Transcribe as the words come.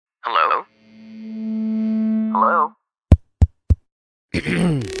Hello? Hello?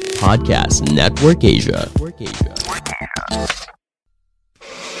 Podcast Network Asia.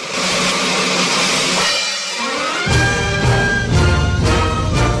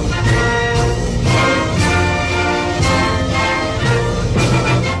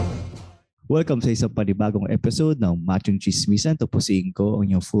 Welcome sa isang panibagong episode ng Machong Chismisan. Tapusin ko ang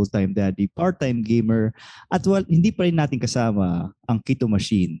inyong full-time daddy, part-time gamer. At hindi pa rin natin kasama ang Keto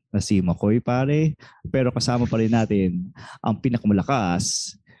Machine na si Makoy pare. Pero kasama pa rin natin ang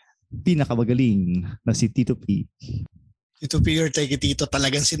pinakamalakas, pinakamagaling na si Tito P. Tito P or Tito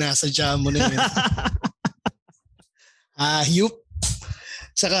talagang sinasadya mo na yun. Hayop.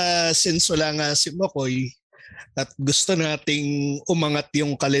 Saka since wala nga si Makoy, at gusto nating umangat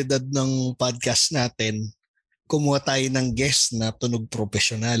yung kalidad ng podcast natin, kumuha tayo ng guest na tunog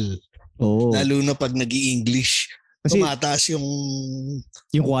profesional. Oh. Lalo na pag nag-i-English. Kasi tumataas yung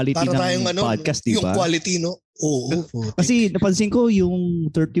quality ng podcast, di ba? Yung quality, no? Oo. Kasi napansin ko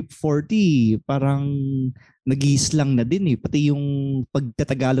yung 30-40 parang nag-i-slang na din eh. Pati yung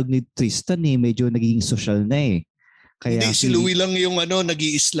pagtatagalog ni Tristan eh, medyo naging social na eh. Kaya hindi, si Louie lang yung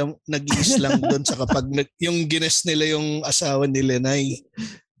nag-i-islam doon sa kapag yung gines nila yung asawa ni Lenay.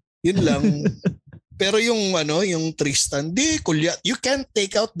 Yun lang. Pero yung yung Tristan, di kulyat. You can't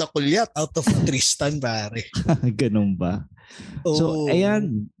take out the kulyat out of Tristan, pare. Ganun ba? Oh. So,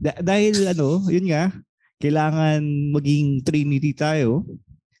 ayan. Dahil yun nga, kailangan maging trinity tayo.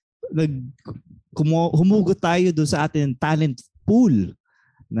 Humugot tayo doon sa ating talent pool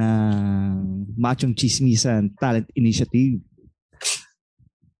na Machong Chismisan Talent Initiative.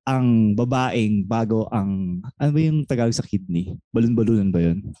 Ang babaeng bago ang, ano ba yung Tagalog sa kidney? Balon-balunan ba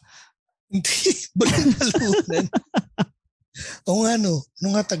yun? Hindi, balon-balunan. O nga ano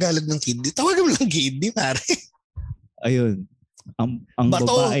nga Tagalog ng kidney? Tawagan mo lang kidney, pare. Ayun. Ang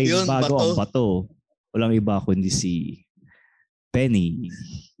bato, babaeng yun, bago bato. ang bato. Walang iba kundi si Penny.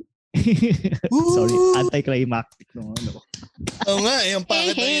 Sorry, anticlimactic no ano. Oo nga, yung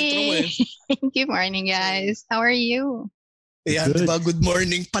pangit na intro mo eh. Good morning, guys. How are you? Ayan, Good. diba? Good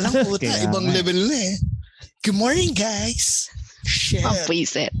morning pa lang po. Ibang level na eh. Good morning, guys. Shit. Oh,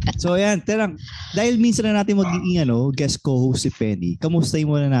 please it. So ayan, terang dahil minsan na natin magiging guest co-host si Penny, kamustahin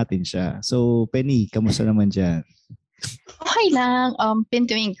muna natin siya. So Penny, kamusta naman dyan? Okay lang. Been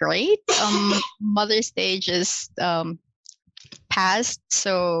doing great. Mother's Day just passed.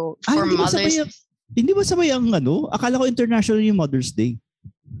 So for Hindi ba sabay ang Akala ko international yung Mother's Day.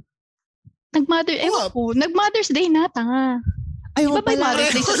 Nag-Mother's Day na, tanga. Ay, Di ba ba pala.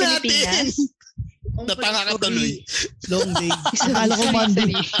 Mother's Day sa Pilipinas? Natanga ka tuloy. Long day. Akala ko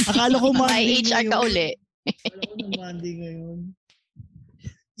Monday. Akala ko Monday. May HR ka uli. Akala ko Monday ngayon.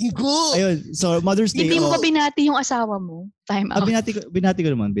 Ingo! Ayun, so Mother's Day. Hindi mo ba binati yung asawa mo? Time out. Binati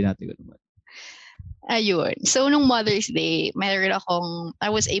ko naman. Ayun. So, nung Mother's Day, I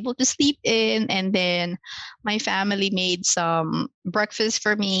was able to sleep in, and then my family made some breakfast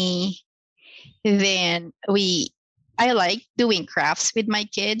for me. Then I like doing crafts with my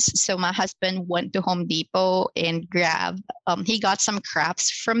kids. So my husband went to Home Depot and he got some crafts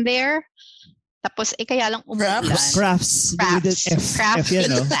from there. Tapos, kaya lang umulan. Crafts. Crafting yan,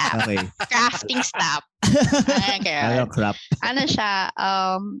 no? staff. Okay. Crafting staff. Okay. Crap. Ano siya,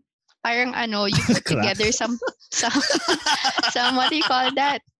 parang you put together some what do you call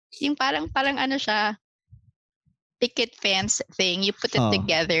that? Yung parang siya, picket fence thing. You put it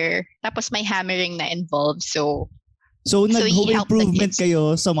together. Tapos may hammering na involved. So nag-home improvement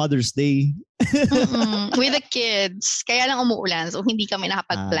kayo sa Mother's Day. With the kids. Kaya lang umuulan. So hindi kami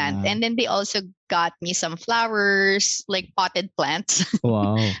nakapag-plant. And then they also got me some flowers, like potted plants.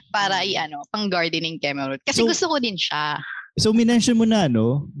 Wow. Para pang gardening kami. Kasi gusto ko din siya. So, minention mo na,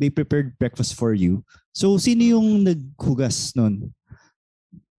 they prepared breakfast for you. So, sino yung naghugas nun?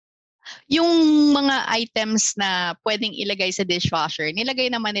 Yung mga items na pwedeng ilagay sa dishwasher,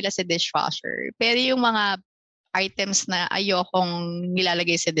 nilagay naman nila sa dishwasher. Pero yung mga items na ayokong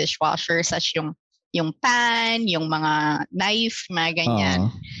nilalagay sa dishwasher, such yung pan, yung mga knife, mga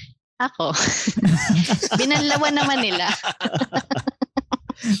ganyan. Ako. Binanlawan naman nila.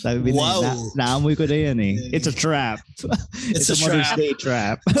 Sabi wow. Naamoy ko na yan eh. It's a trap. It's a Mother's Day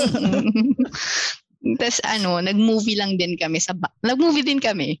trap. Tapos nag-movie din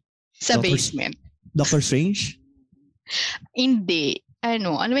kami sa basement. Doctor Strange? Hindi.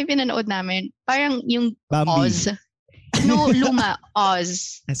 Ano ba yung pinanood namin? Parang yung Bambi. Oz. No, luma.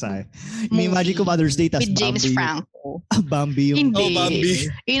 Oz. Sorry. Imagine ko Mother's Day tas with James Bambi. Franco. Bambi yung... Hindi. Bambi.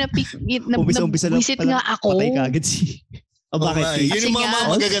 Umpisa na nga ako. patay ka agad si... Bakit? Okay. Yun yung mga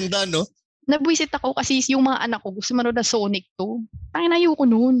magaganda, no? nabwisit ako kasi yung mga anak ko gusto manood na Sonic 2. Tangina, ayoko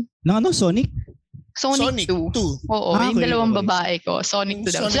nun. Nang ano, Sonic? Sonic 2. 2. Oo, yung okay, dalawang okay. babae ko. Sonic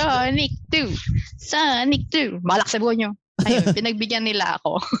 2 daw. Sonic Sonic 2. Balak sa buwan nyo. Ayun, pinagbigyan nila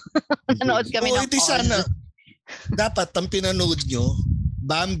ako. Nanood kami ng Ito sana. Dapat ang pinanood nyo,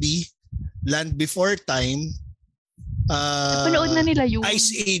 Bambi, Land Before Time, Napanood na nila yun.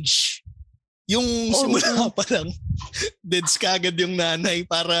 Ice Age. Yung simula pa lang, deads kagad yung nanay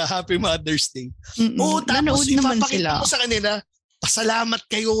para Happy Mother's Day. Tapos Nanood naman ipapakita sila. mo sa kanila, pasalamat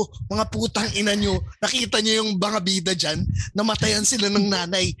kayo, mga putang ina nyo. Nakita nyo yung mga bida dyan, namatayan sila ng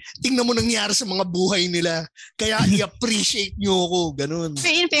nanay. Tingnan mo nangyari sa mga buhay nila. Kaya i-appreciate nyo ako. Ganun.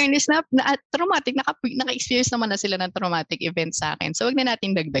 In fairness, traumatic, naka-experience naman na sila ng traumatic event sa akin. So, wag na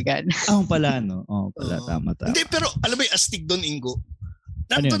natin dagdagan. Pala, no? Pala, tama. Hindi, pero alam mo yung astig doon, Ingo?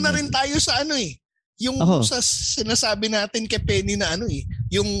 Ano Nandun yun? na rin tayo sa ano eh. Yung sa sinasabi natin kay Penny na ano eh.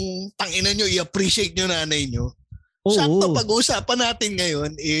 Yung tangina nyo, i-appreciate nyo nanay nyo. Sakto pag-uusapan natin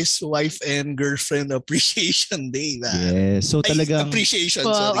ngayon is Wife and Girlfriend Appreciation Day. Yes. So talagang appreciation.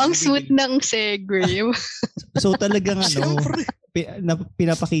 Wow, sorry. ang sweet ng segue. so talagang Siyempre.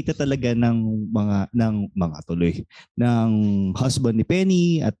 pinapakita talaga ng mga tuloy ng husband ni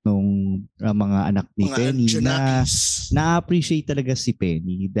Penny at nung mga anak ni Mga Penny na Junakis. na-appreciate talaga si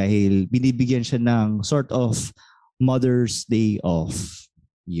Penny dahil binibigyan siya ng sort of Mother's Day off.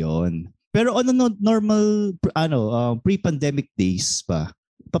 Yon. Pero normal pre-pandemic days pa?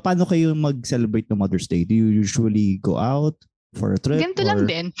 Paano kayo mag-celebrate ng Mother's Day? Do you usually go out for a trip? Ganito lang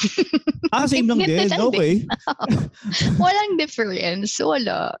din. Same lang din. Okay. Walang difference.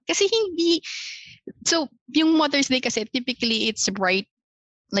 Wala. Kasi hindi, so yung Mother's Day kasi typically it's right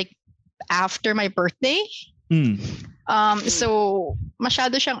like after my birthday. So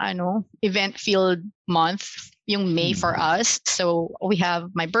masyado siyang event-filled month yung May for us. So we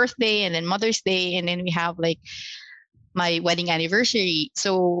have my birthday and then Mother's Day and then we have like my wedding anniversary.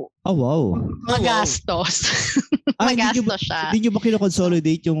 So wow. magastos. Magastos siya. Hindi nyo ba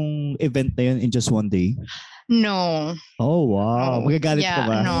kino-consolidate yung event na yun in just one day? No. Oh, wow. Magagalit ka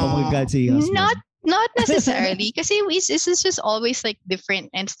ba? No. O magagalit si husband? Not necessarily. Kasi this is just always like different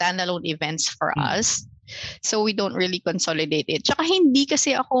and standalone events for us. So we don't really consolidate it. Tsaka hindi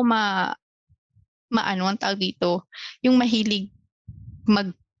kasi ako ang tawag dito, yung mahilig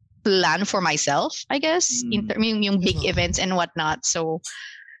mag-plan for myself, I guess, yung big events and whatnot. So,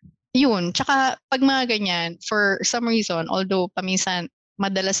 yun. Tsaka pag mga ganyan, for some reason, although paminsan,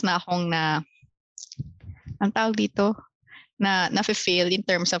 madalas na akong ang tawag dito, na-fail in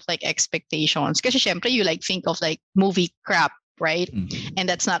terms of like expectations. Kasi syempre, you like think of like movie crap, right?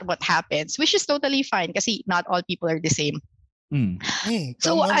 And that's not what happens, which is totally fine kasi not all people are the same.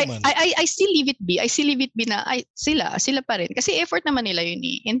 So I still leave it be. I still leave it be na sila pa rin. Kasi effort naman nila yun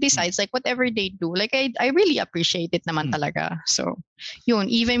eh. And besides, like whatever they do, like I really appreciate it naman talaga. So, yun,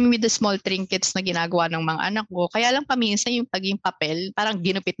 even with the small trinkets na ginagawa ng mga anak ko, kaya lang paminsan yung paging papel, parang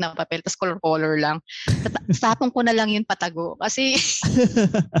ginupit na papel, tas color-color lang. Tapon ko na lang yung patago. Kasi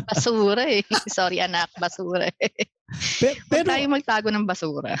basura eh. Sorry anak, basura eh. Pero tayo magtago ng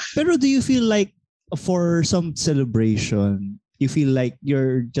basura. Pero do you feel like for some celebration, you feel like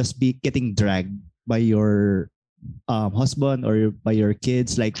you're just getting dragged by your husband or by your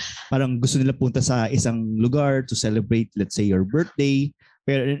kids? Like, parang gusto nila punta sa isang lugar to celebrate, let's say, your birthday.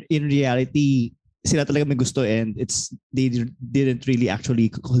 Pero in reality, sila talaga may gusto and they didn't really actually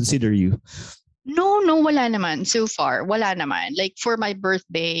consider you. No, wala naman. So far, wala naman. Like, for my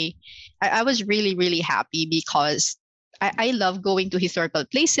birthday, I was really, really happy because I love going to historical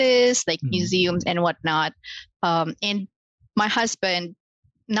places like museums and whatnot. And my husband,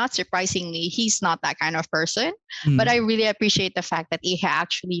 not surprisingly, he's not that kind of person. But I really appreciate the fact that he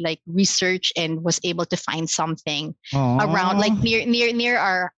actually like researched and was able to find something around like near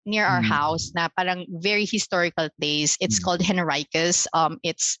our house na parang very historical place. It's called Henricus.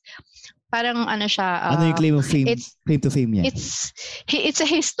 It's parang ano siya. Ano yung claim to fame niya? It's a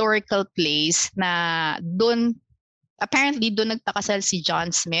historical place na apparently doon nagtakasal si John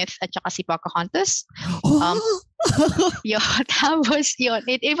Smith at saka si Pocahontas. Tapos yun.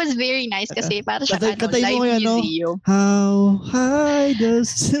 It was very nice kasi para siya live museum. How high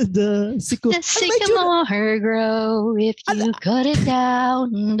does the sycamore grow? If you cut it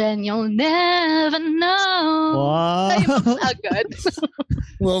down, then you'll never know. Wow. Agad.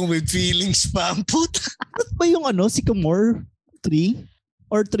 Wow, with feelings pa ang puta. Ano ba yung sycamore tree?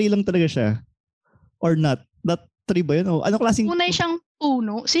 Or tree lang talaga siya? Or not? Not tree ba yun? O, ano klaseng... Punay siyang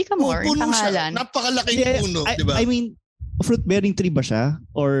puno. Sycamore, puno pangalan. Siya. Napakalaking puno, di ba? I mean, fruit-bearing tree ba siya?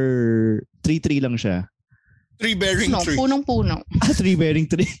 Or tree lang siya? Tree-bearing tree. Punong-puno. Tree-bearing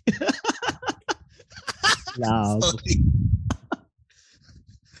tree. Labo. Sorry.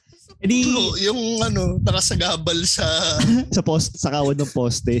 Hindi, Yung nakasagabal sa... sa kawad ng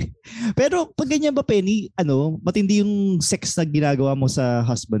poste. Pero pag ganyan ba, Penny, matindi yung sex na ginagawa mo sa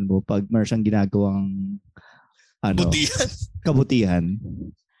husband mo pag meron siyang ginagawang butihan. kabutihan?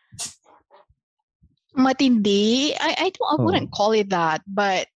 Matindi? I wouldn't call it that,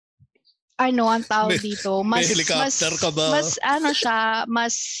 but ang tawag dito, may helicopter ka ba?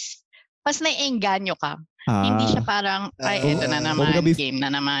 mas naiengganyo ka. Hindi siya parang, ito na naman, game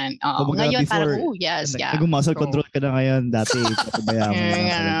na naman. Oo, ngayon parang, yes, yeah. Nag-muscle control ka na ngayon, dati. Papabayaan mo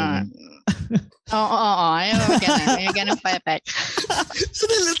na. Oo. Yung ganun pa-effect. So,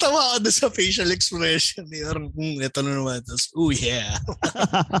 nalatawa ako doon sa facial expression. Ito na naman. Tapos, yeah.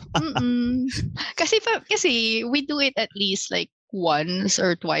 Kasi we do it at least like once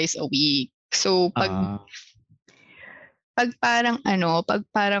or twice a week. So, pag parang,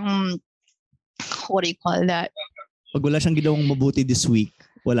 what do you call that? Pag wala siyang ginawang mabuti this week,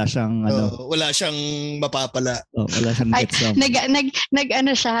 wala siyang wala siyang mapapala. Wala siyang get some.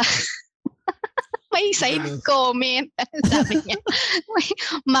 Siya. May side comment. Sabi niya,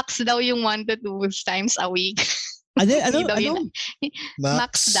 max daw yung 1 to 2 times a week.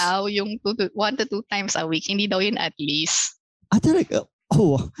 Max daw yung 1 to 2 times a week. Hindi daw yun at least. Talaga?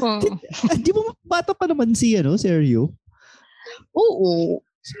 Di mo bata pa naman si Sergio? Oo.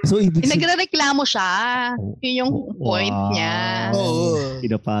 So, nagrereklamo siya. Yun yung point niya. Oo.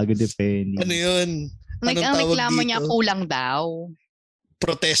 Pinapagod ni Penny. Ano yun? Ang reklamo niya, kulang daw.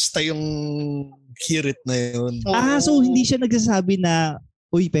 Protesta yung hirit na yun. So hindi siya nagsasabi na,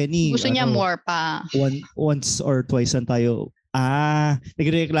 uy Penny. Gusto niya more pa. Once or twice lang tayo.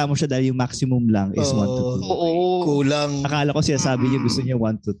 Nagrereklamo siya dahil yung maximum lang is 1 to 2. Oo. Kulang. Akala ko siya sabi niya gusto niya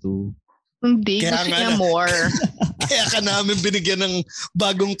 1 to 2. Hindi, gusto niya more. Kaya ka namin binigyan ng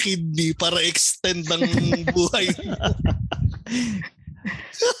bagong kidney para extend ang buhay.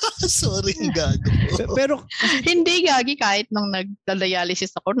 Sorry, ang gago. Pero hindi gagi, kahit nung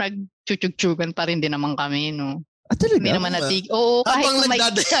nagda-dialysis ako, nagchuchug-chugan pa rin din naman kami, no. Talaga? Hindi naman natig. Oo, kahit habang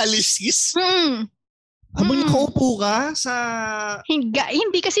nagda-dialysis? Habang nakaupo ka sa...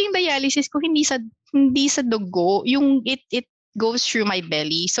 Hindi kasi yung dialysis ko, hindi sa dugo. Yung it goes through my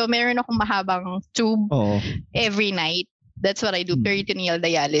belly. So, meron akong mahabang tube every night. That's what I do, peritoneal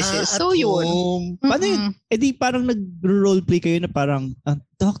dialysis. So, yun. Paano yun? Di parang nag-roleplay kayo na parang,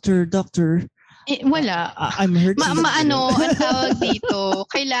 doctor. Wala. I'm hurting. Ang tawag dito,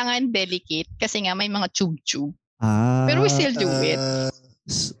 kailangan delicate kasi nga may mga tube. Pero we still do it.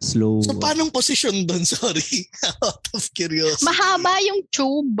 Slow. So, paano posisyon doon? Sorry. Out of curiosity. Mahaba yung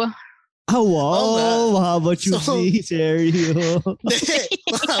tube. Wow. Mahaba tube ni Sergio.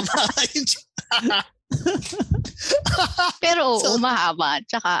 Mahaba yung tube. Pero mahaba.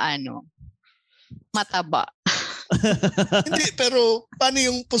 Tsaka mataba. Hindi, pero paano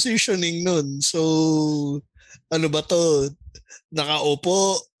yung positioning nun? So, ano ba to?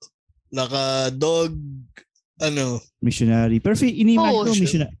 Nakaupo? Naka-dog? Missionary. Perfect. Ini-imagine ko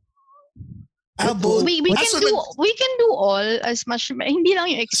missionary. We can do all as much. Hindi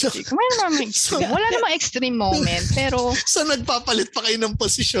lang yung extreme. Wala namang extreme moment. Pero so nagpapalit pa kayo ng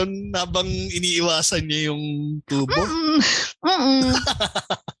posisyon habang iniiwasan niya yung tubo?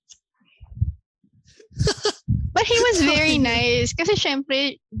 But he was very nice. Kasi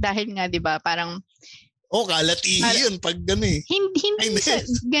syempre, dahil nga, di ba, parang kalat yun pag gano'n eh. Hindi sa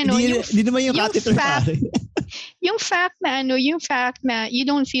gano'n. Hindi naman yung catheter pare. Yung fact na you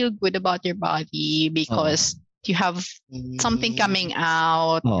don't feel good about your body because you have something coming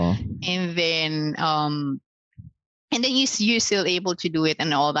out, and then you're still able to do it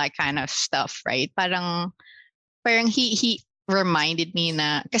and all that kind of stuff, right? Parang he reminded me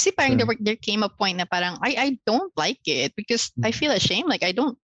na kasi parang there came a point na parang I don't like it because I feel ashamed, like I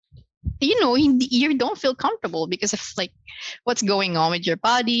don't. You don't feel comfortable because of like what's going on with your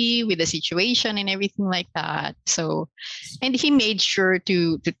body, with the situation and everything like that. So, and he made sure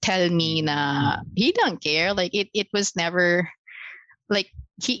to tell me na he don't care. Like it was never like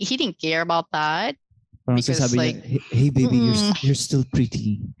he didn't care about that. Because like, niya, hey baby, you're still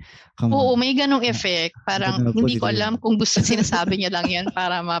pretty. Oo, may ganong effect. Parang hindi ko alam kung gusto sinasabi niya lang yan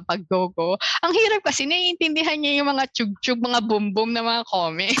para mapag-go-go. Ang hirap kasi naiintindihan niya yung mga chug-chug, mga boom-boom na mga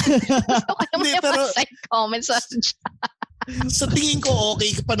comments. Gusto ko naman yung mga side comments. Sa tingin ko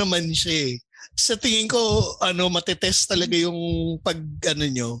okay pa naman siya eh. Sa tingin ko matetest talaga yung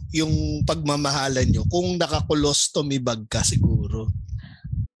yung pagmamahalan nyo kung naka-colostomy bag ka siguro.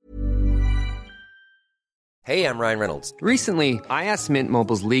 Hey, I'm Ryan Reynolds. Recently, I asked Mint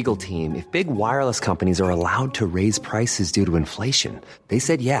Mobile's legal team if big wireless companies are allowed to raise prices due to inflation. They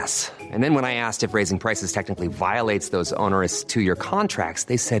said yes. And then when I asked if raising prices technically violates those onerous 2-year contracts,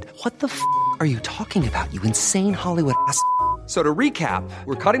 they said, "What the f*** are you talking about, you insane Hollywood ass?" So to recap,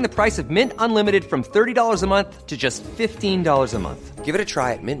 we're cutting the price of Mint Unlimited from $30 a month to just $15 a month. Give it a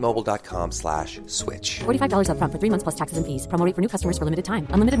try at mintmobile.com/switch. $45 up front for 3 months plus taxes and fees. Promo rate for new customers for limited time.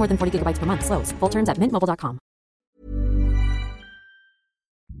 Unlimited more than 40 gigabytes per month. Slows full terms at mintmobile.com.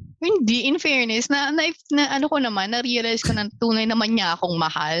 Hindi, in fairness, ano ko naman, na-realize ko na tunay naman niya akong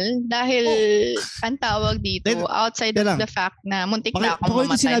mahal. Dahil, ang tawag dito, outside of the fact na muntik na akong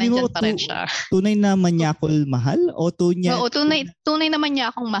mamatay, nandiyan pa rin siya. Tunay na manyakol mahal? O Oo, tunay naman niya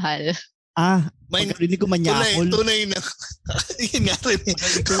akong mahal. Pagkarinig ko manyakol. Tunay na. Yun nga rin.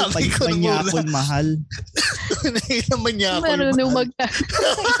 Manyakol mahal. Tunay na manyakol Marunong mahal.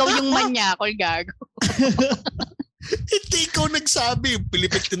 Ikaw yung manyakol, gago. Hindi ikaw nagsabi.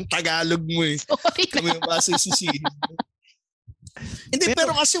 Pilipit yung Tagalog mo eh. Kami yung masisisihin. Hindi,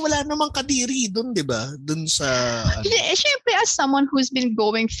 pero kasi wala namang kadiri dun, di ba? Dun sa... Siyempre, as someone who's been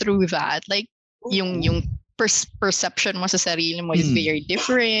going through that, like, yung perception mo sa sarili mo is very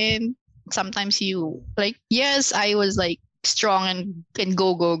different. Sometimes you, like, yes, I was like, strong and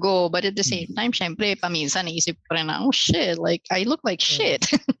go. But at the same time, syempre, paminsan naisip ko rin na, oh shit, like, I look like shit.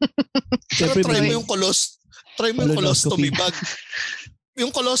 Pero try mo yung colostomy bag.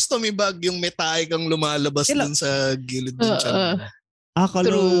 Yung colostomy bag, yung may tae kang lumalabas dun sa gilid ng tiyan.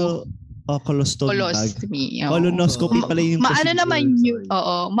 Colostomy bag. Colonoscopy pala yung maano naman yun.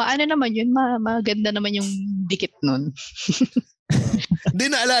 Oo, maano naman yun. Maganda naman yung dikit nun. Hindi,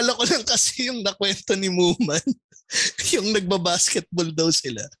 naalala ko lang kasi yung nakwento ni Muman. Yung nagbabasketball daw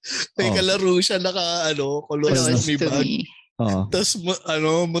sila. May kalaro siya colostomy bag. Tapos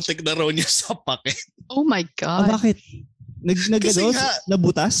muntik na raw niya sa paket. Oh my God. Bakit?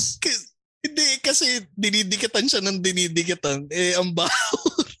 Nabutas? Hindi, kasi dinidikitan siya ng dinidikitan. Ang baho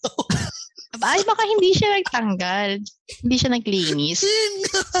raw. Ay, baka hindi siya nagtanggal. Hindi siya naglinis.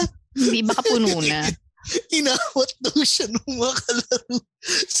 Hindi, baka puno na. Inawat daw siya nung mga kalaro.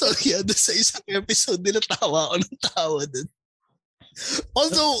 Sorry, sa isang episode nila, tawa ako ng tawa dun.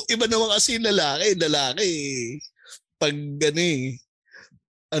 Although, iba naman kasi lalaki, pag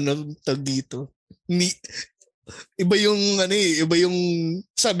tag dito. Iba yung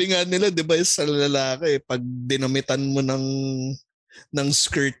sabi nga nila, 'di ba, sa lalaki, pag dinamitan mo ng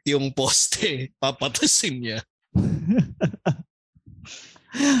skirt yung poste, papatasin niya.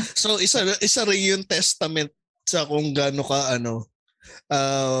 So isa rin yung testament sa kung gaano ka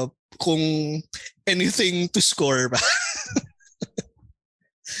kung anything to score ba.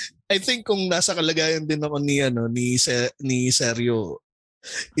 I think kung nasa kalagayan din ako ni Sergio,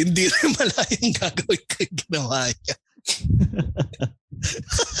 hindi rin malayang gagawin ko yung ginawa niya.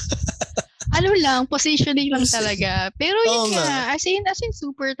 Positioning lang talaga. Pero yun nga, as in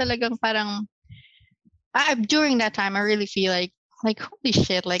super talagang parang, during that time, I really feel like holy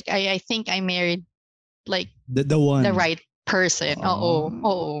shit, like I think I married like the one, the right person. Oo.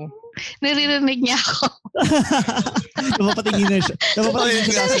 Naririnig niya ako. Napapatingin na siya.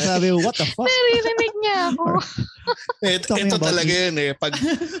 Sabi, what the fuck? Naririnig niya ako. Ito talaga yun eh.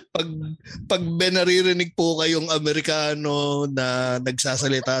 Pag naririnig po kayong Amerikano na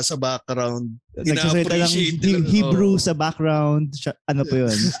nagsasalita sa background, nagsasalita ng Hebrew sa background, ano po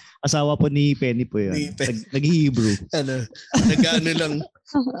yun? Asawa po ni Penny po yun. Nag-Hebrew.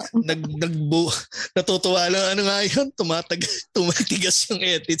 Natutuwa lang, yun, tumatigas yung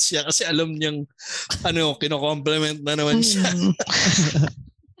edits siya kasi alam niyang, kino-compliment na naman siya.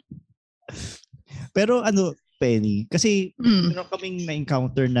 Pero Penny, kasi meron kaming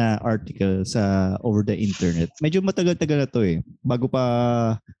na-encounter na article sa over the internet. Medyo matagal-tagal na to eh. Bago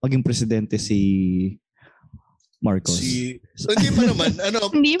pa maging presidente si Marcos. Hindi pa naman.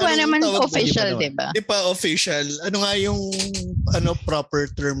 Hindi pa naman official, di ba? Hindi pa official. Ano nga yung proper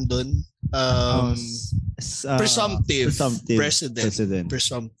term doon? Presumptive president.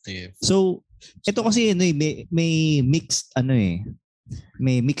 Presumptive. So, ito kasi may mixed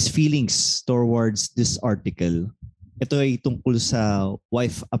may mixed feelings towards this article. Ito ay tungkol sa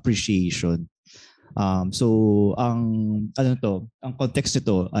wife appreciation. So ang context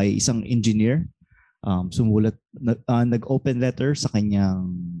nito ay isang engineer sumulat nag-open letter sa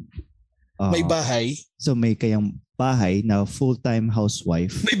kanyang may bahay. So may kayang bahay na full-time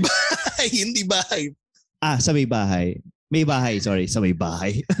housewife. May bahay, hindi bahay. Sa may bahay. May bahay, sorry, sa may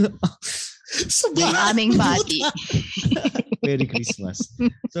bahay. Sa bahay. Aming bati. Merry Christmas.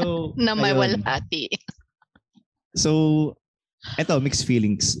 So, na may walhati. So, eto, mixed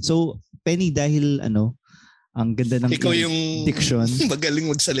feelings. So, Penny, dahil Ang ganda ng Ikaw yung diction.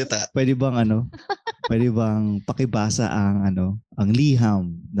 magaling magsalita. Pwede bang pakibasa ang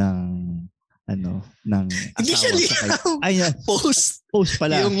liham ng ng Hindi siya liham. Post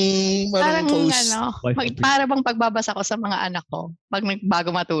pala. Yung parang post. Para bang pagbabasa ko sa mga anak ko pag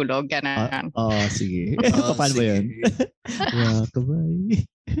bago matulog, ganun. Sige. Paano ba yun? Kabay.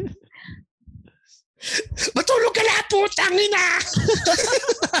 Matulog ka na, putang ina!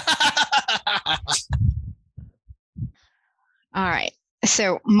 All right.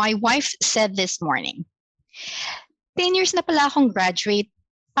 So, my wife said this morning, 10 years na pala akong graduate,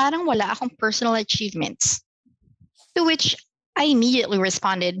 parang wala akong personal achievements. To which I immediately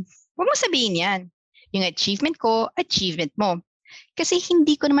responded, huwag mo sabihin yan. Yung achievement ko, achievement mo. Kasi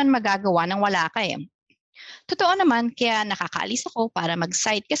hindi ko naman magagawa nang wala ka eh. Totoo naman, kaya nakakaalis ako para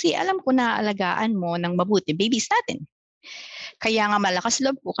mag-site kasi alam ko na alagaan mo ng mabuti babies natin. Kaya nga malakas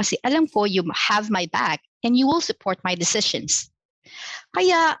loob ko kasi alam ko you have my back and you will support my decisions.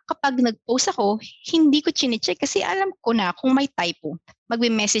 Kaya kapag nag-post ako, hindi ko chine-check kasi alam ko na kung may typo,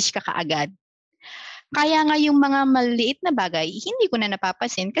 magme-message ka kaagad. Kaya nga yung mga maliit na bagay, hindi ko na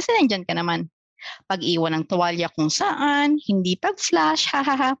napapansin kasi nandyan ka naman. Pag-iwan ng tuwalya kung saan, hindi pag-flash,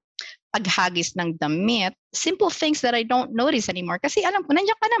 paghagis ng damit, simple things that I don't notice anymore kasi alam ko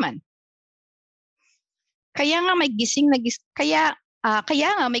nandyan ka naman. Kaya nga may gising na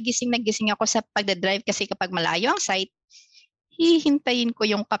gising ako sa pagdadrive kasi kapag malayo ang site, hihintayin ko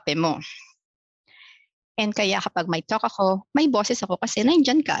yung kape mo. And kaya kapag may talk ako, may boses ako kasi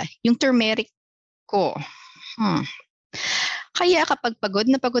nandyan ka, yung turmeric ko. Kaya kapag pagod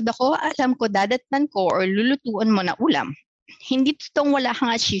na pagod ako, alam ko dadatnan ko or lulutuan mo na ulam. Hindi totoong wala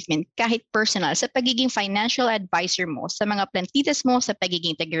kang achievement kahit personal sa pagiging financial advisor mo, sa mga plantitas mo, sa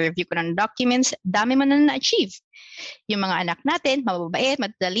pagiging tag-review ko ng documents, dami mo na na-achieve. Yung mga anak natin, mababait,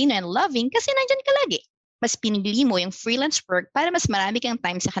 matalino, and loving kasi nandyan ka lagi. Mas pinili mo yung freelance work para mas marami kang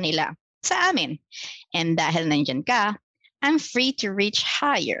time sa kanila, sa amin. And dahil nandyan ka, I'm free to reach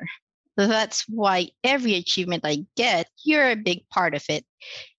higher. That's why every achievement I get, you're a big part of it.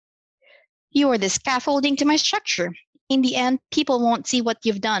 You are the scaffolding to my structure. In the end, people won't see what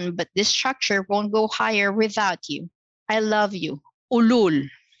you've done, but this structure won't go higher without you. I love you. Ulul.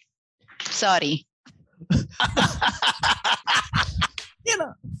 Sorry.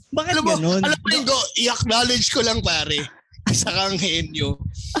 Bakit alam mo, ganun? Alam mo, i-acknowledge ko lang pare. Isa kang henyo.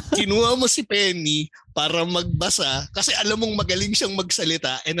 Kinuha mo si Penny para magbasa kasi alam mong magaling siyang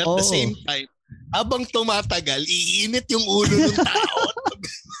magsalita and at the same time, habang tumatagal, iinit yung ulo ng tao.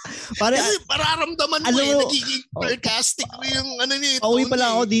 Kasi pararamdaman mo nagiging sarcastic na yung niya. Pauwi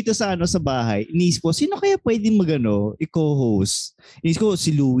pala ako dito sa bahay. Inis ko, sino kaya pwedeng i-co-host? Inis ko,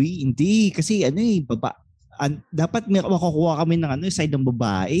 si Louie? Hindi. Kasi dapat may makukuha kami ng side ng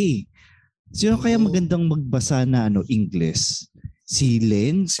babae. Sino kaya magandang magbasa na English? Si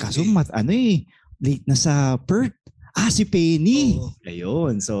Len? Kaso late na sa Perth. Si Penny.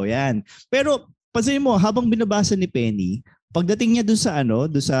 Ayun. So, yan. Pero, pansinin mo, habang binabasa ni Penny, pagdating niya doon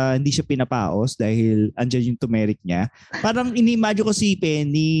sa hindi siya pinapaos dahil andyan yung turmeric niya, parang ini-imagine ko si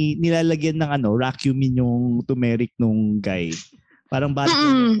Penny nilalagyan ng vacuumin yung turmeric nung guy. Parang balik.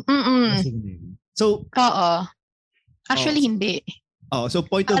 So, oo. Actually, hindi. So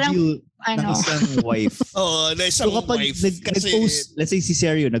point of view ng isang wife. Na isang so, kapag wife. Nag-post, let's say si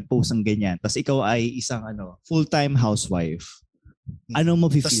Sergio nagpost ng ganyan, tapos ikaw ay isang full-time housewife. Ano mo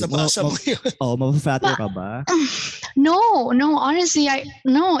feel? Nabasa mo yun. Mapaflatter ka ba? No, honestly,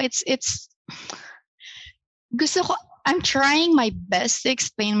 it's gusto ko, I'm trying my best to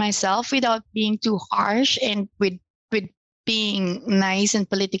explain myself without being too harsh and with being nice and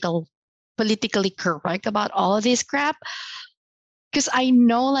politically correct about all of this crap. Because I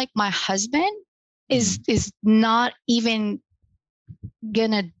know my husband is not even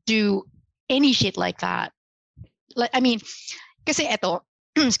gonna do any shit like that. Kasi eto,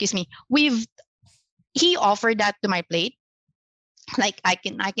 excuse me, he offered that to my plate. I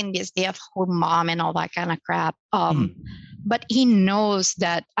can be a stay-at-home mom and all that kind of crap. But he knows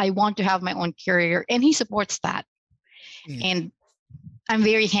that I want to have my own career and he supports that. And I'm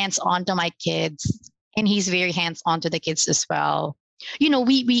very hands-on to my kids and he's very hands-on to the kids as well.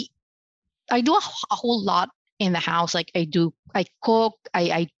 I do a whole lot in the house. I cook,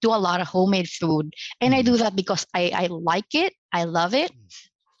 I do a lot of homemade food and I do that because I like it. I love it.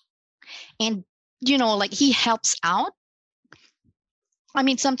 And, he helps out. I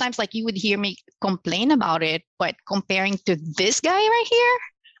mean, sometimes you would hear me complain about it, but comparing to this guy right here,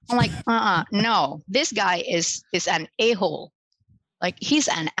 I'm like, no, this guy is an a-hole. He's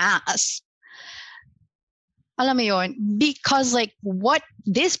an ass. Alam mo yun, because what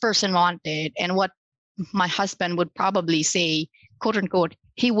this person wanted and what my husband would probably say, quote unquote,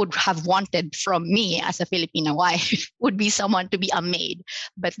 he would have wanted from me as a Filipino wife would be someone to be a maid.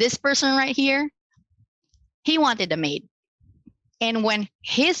 But this person right here, he wanted a maid. And when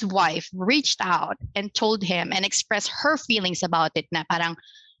his wife reached out and told him and expressed her feelings about it, na parang,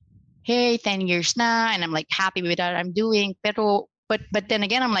 hey, 10 years na, and I'm like happy with what I'm doing. But then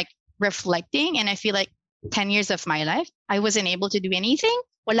again, I'm like reflecting, and I feel like 10 years of my life, I wasn't able to do anything.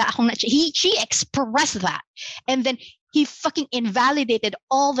 Wala akong she expressed that. And then he fucking invalidated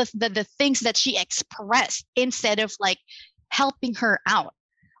all the things that she expressed instead of like helping her out.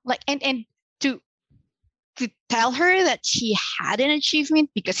 Like and to tell her that she had an achievement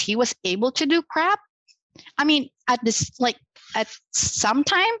because he was able to do crap. I mean, at some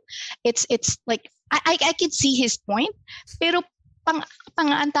time, it's like I could see his point, pero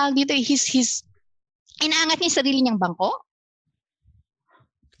ang tawag dito, he's inaangat niya sarili niyang bangko.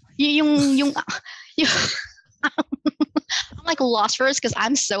 Yung I'm like lost for words because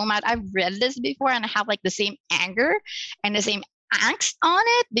I'm so mad. I've read this before and I have like the same anger and the same angst on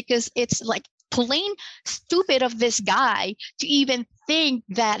it because it's like plain stupid of this guy to even think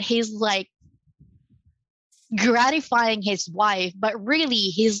that he's like gratifying his wife, but really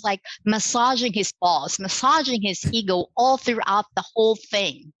he's like massaging his balls, massaging his ego all throughout the whole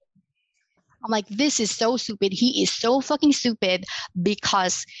thing. I'm like, this is so stupid. He is so fucking stupid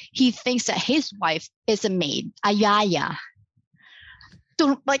because he thinks that his wife is a maid, a yaya.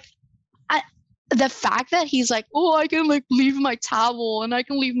 The fact that he's like, oh, I can like leave my towel and I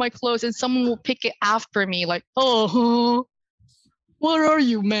can leave my clothes and someone will pick it after me. Like, oh, what are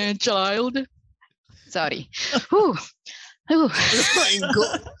you, man, child? Sorry. Ooh.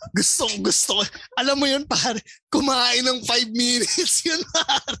 Gusto. Alam mo yun, pare, kumain ng 5 minutes yun,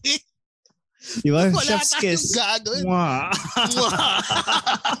 pare. Di ba? Wala Chef's kiss. gagawin.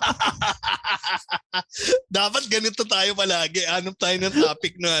 Dapat ganito tayo palagi. Hanap tayo ng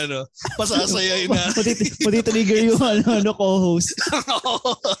topic na pasasayahin na. Pati trigger yung co-host.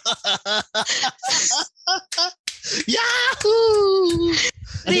 Yahoo!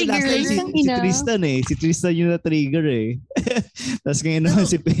 Si Tristan yung na-trigger eh. Tapos ngayon naman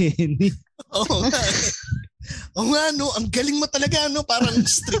si Penny. Oo nga, ang galing mo talaga, parang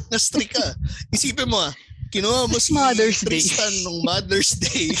strict ka. Isipin mo, kinuha mo si Mother's Tristan nung Mother's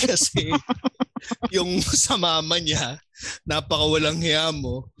Day kasi yung sa mama niya, napakawalang hiya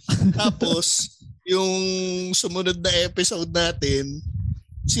mo. Tapos, yung sumunod na episode natin,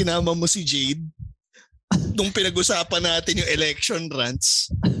 sinama mo si Jade. Nung pinag-usapan natin yung election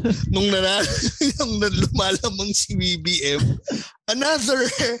rants, nung lumalamang si BBM, another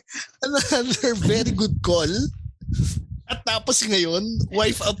very good call. At tapos ngayon,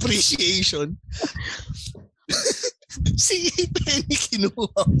 wife appreciation. Si Penny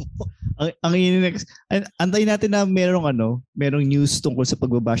kinuha mo. Ang next, antayin natin na merong news tungkol sa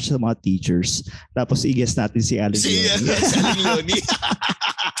pagbabash sa mga teachers. Tapos i-guess natin si Alan Leonie. Si Alan Leonie.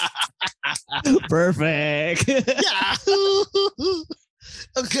 Perfect. Yahoo!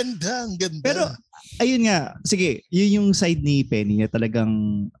 Ang ganda. Pero ayun nga, sige, yun yung side ni Penny na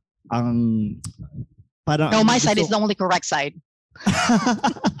talagang parang no, my side is the only correct side.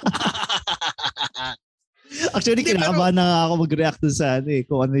 Actually, kinakabahan na ako mag-react sa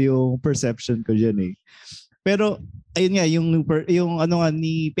kung ano yung perception ko dyan eh. Pero ayun nga, yung ano nga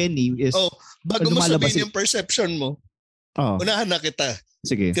ni Penny is bago mo sabihin yung perception mo, unahan na kita.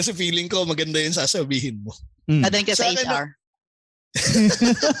 Sige. Kasi feeling ko maganda yung sasabihin mo. Adan ka sa HR.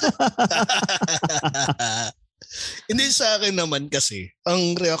 Hindi, sa akin naman kasi,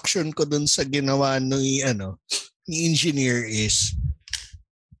 ang reaction ko dun sa ginawa ni engineer is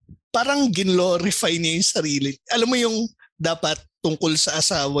parang ginlorify niya yung sarili. Alam mo yung dapat tungkol sa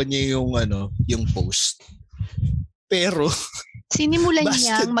asawa niya yung post. Pero sinimulan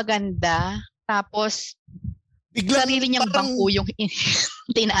niyang maganda tapos biglang sarili niyang bangko yung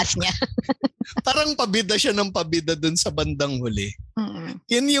tinaas niya. Parang pabida siya ng pabida dun sa bandang huli. Mm-mm.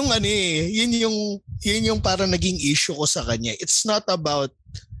 Yun yung parang naging issue ko sa kanya. It's not about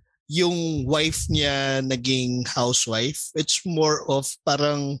yung wife niya naging housewife. It's more of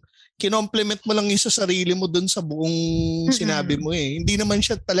parang kinomplement mo lang yung sa sarili mo dun sa buong sinabi mo eh. Hindi naman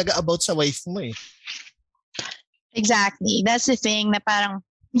siya talaga about sa wife mo eh. Exactly. That's the thing na parang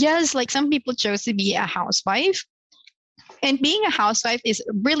yes, like some people chose to be a housewife. And being a housewife is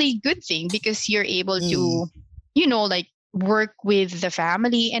a really good thing because you're able to, like work with the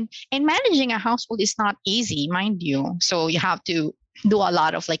family and managing a household is not easy, mind you. So you have to do a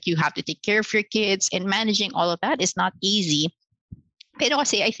lot of you have to take care of your kids and managing all of that is not easy. Pero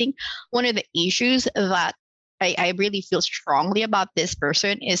kasi I think one of the issues that I really feel strongly about this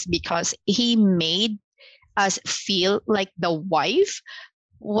person is because he made us feel like the wife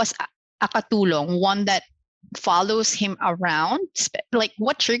was a katulong, one that follows him around. Like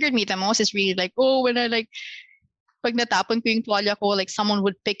what triggered me the most is really like, oh, when I like pag natapon ko yung tuwalya ko, like someone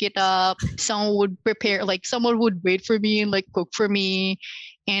would pick it up, someone would prepare, like someone would wait for me and like cook for me,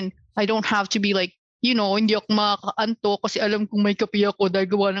 and I don't have to be like, you know, hindi ako makakaanto kasi alam kong may kape ako dahil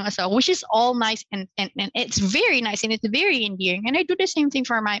gawa ng asawa, which is all nice and it's very nice and it's very endearing. And I do the same thing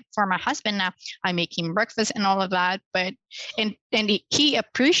for my husband now. I make him breakfast and all of that, but and he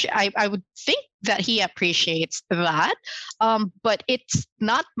appreciate. I would think that he appreciates that, but it's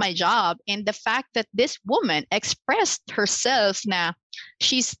not my job. And the fact that this woman expressed herself na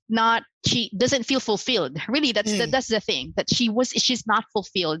she doesn't feel fulfilled. Really, that's the thing, that she's not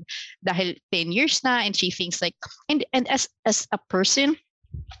fulfilled dahil 10 years na, and she thinks like, and as a person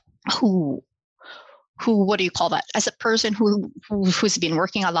who what do you call that? As a person who's been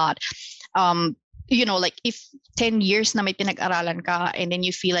working a lot, you know, like if 10 years na may pinag-aralan ka and then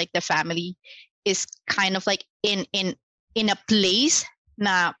you feel like the family is kind of like in a place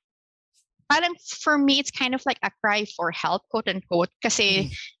na parang for me, it's kind of like a cry for help, quote unquote. Kasi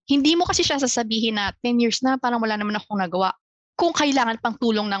hindi mo kasi siya sasabihin na 10 years na, parang wala naman akong nagawa. Kung kailangan pang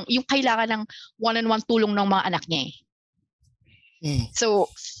tulong yung kailangan ng one-on-one tulong ng mga anak niya eh. So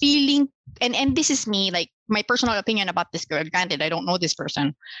feeling, and this is me, like my personal opinion about this girl, granted, I don't know this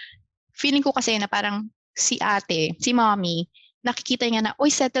person. Feeling ko kasi na parang si ate, si mommy, nakikita niya na, oy,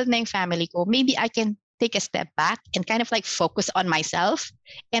 settled na yung family ko. Maybe I can take a step back and kind of like focus on myself.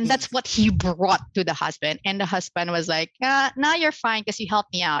 And that's what he brought to the husband. And the husband was like, now you're fine because you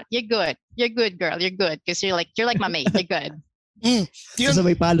helped me out. You're good. You're good, girl. You're good. Because you're like my mate. You're good. Kasi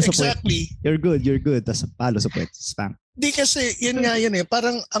may palo sa puwet. Exactly. You're good. Tapos palo sa puwet. Spam. Di kasi, yun nga yun eh.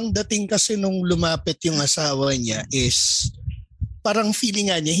 Parang ang dating kasi nung lumapit yung asawa niya is parang feeling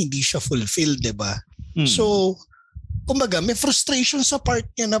nga niya hindi siya fulfilled, diba? So, kumbaga, may frustration sa part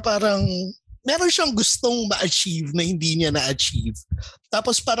niya na parang meron siyang gustong ma-achieve na hindi niya na-achieve.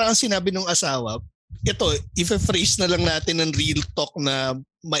 Tapos parang ang sinabi ng asawa, ito, if-phrase na lang natin ng real talk na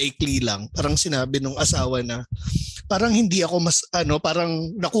maikli lang. Parang sinabi ng asawa na parang hindi ako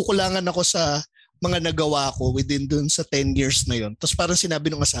parang nakukulangan ako sa mga nagawa ko within dun sa 10 years na yon. Tapos parang sinabi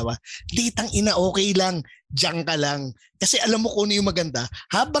ng asawa, tang ina, okay lang, diyan ka lang. Kasi alam mo kung ano yung maganda,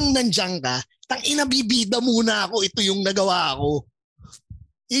 habang nandiyan ka, tang ina, bibida muna ako, ito yung nagawa ko.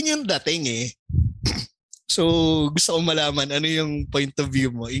 Yun yung dating eh. So, gusto ko malaman ano yung point of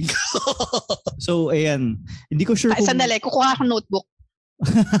view mo, Ingo. So, ayan. Hindi ko sure kung... Sandali, kukuha ako notebook.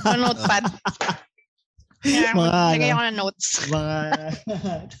 O notepad. Yeah, lagay ako ng notes. Mga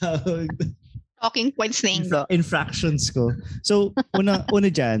talking points na infractions ko. So, una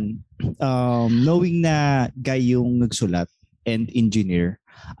dyan, knowing na guy yung nagsulat and engineer,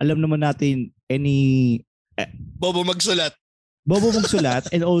 alam naman natin Bobo magsulat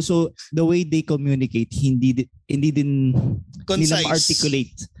and also the way they communicate, hindi din nila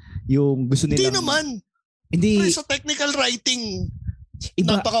ma-articulate yung gusto nilang. Hindi naman. Hindi. Pero sa technical writing,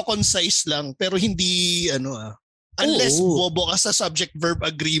 napaka-concise lang pero hindi unless bobo ka sa subject-verb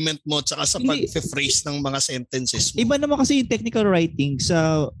agreement mo tsaka sa pag-phrase ng mga sentences mo. Iba naman kasi yung technical writing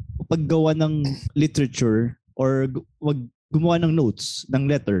sa paggawa ng literature or gumawa ng notes, ng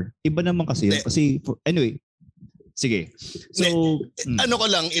letter. Iba naman kasi yun. Kasi, anyway, sige. So, ko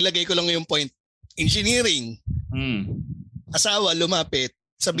lang, ilagay ko lang yung point. Engineering. Asawa, lumapit.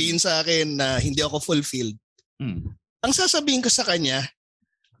 Sabihin sa akin na hindi ako fulfilled. Ang sasabihin ko sa kanya,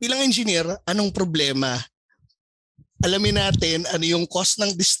 bilang engineer, anong problema? Alamin natin ano yung cause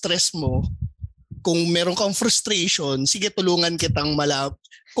ng distress mo. Kung meron kang frustration, sige, tulungan kitang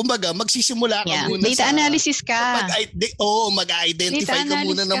kumbaga, magsisimula ka muna data analysis ka. Mag-identify ka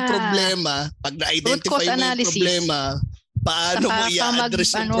muna ng problema. Pag na-identify mo yung problema, paano mo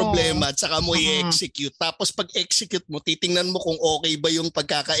i-address yung problema at saka mo i-execute. Tapos pag execute mo, titingnan mo kung okay ba yung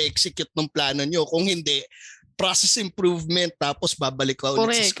pagkaka-execute ng plano nyo. Kung hindi, process improvement, tapos babalik ka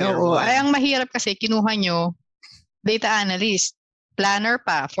ulit sa square one. Ay, ang mahirap kasi, kinuha nyo, data analyst, planner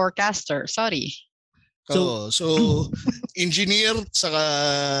pa, forecaster, sorry. So engineer saka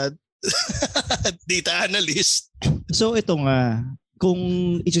data analyst. So ito nga, kung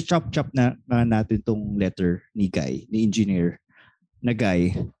i-chop na natin tong letter ni engineer na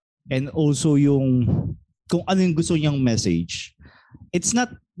Guy, and also yung kung ano yung gusto niyang message, it's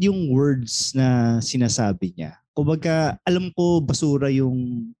not yung words na sinasabi niya. Kumbaga, alam ko basura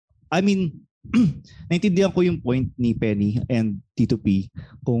yung, naintindihan ko yung point ni Penny and Tito P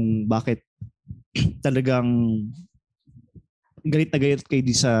kung bakit talagang galit na galit kayo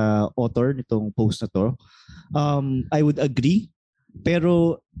sa author nitong post na to. I would agree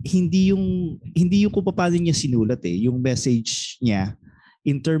Pero hindi yung kung paano niya sinulat yung message niya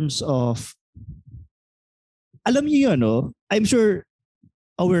in terms of, alam niyo yun, no? I'm sure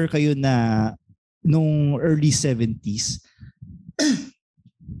aware kayo na nung early 70s,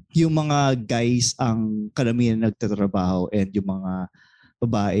 yung mga guys ang karamihan nagtatrabaho and yung mga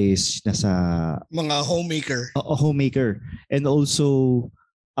babae nasa mga homemaker. Homemaker. And also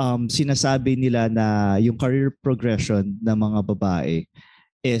sinasabi nila na yung career progression ng mga babae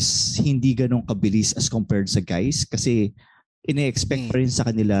is hindi ganun kabilis as compared sa guys kasi ine-expect pa rin sa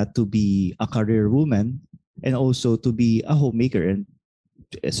kanila to be a career woman and also to be a homemaker and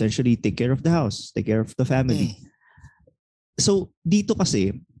essentially take care of the house, take care of the family. So dito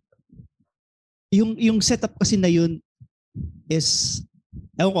kasi yung setup kasi na yun is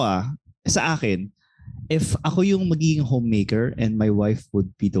sa akin, if ako yung magiging homemaker and my wife would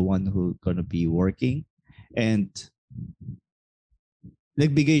be the one who gonna be working and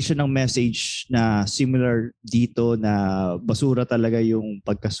nagbigay siya ng message na similar dito na basura talaga yung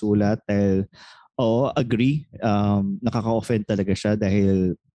pagkasulat dahil agree, nakaka-offend talaga siya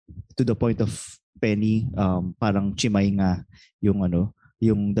dahil to the point of Penny, parang chimay nga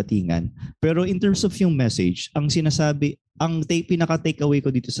yung datingan. Pero in terms of yung message, ang sinasabi, pinaka-take away ko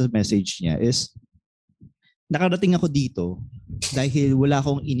dito sa message niya is nakarating ako dito dahil wala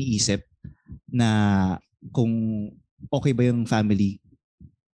akong iniisip na kung okay ba yung family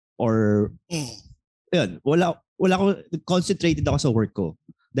or yun, wala ako, concentrated ako sa work ko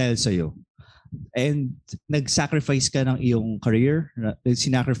dahil sa'yo. And nag-sacrifice ka ng iyong career,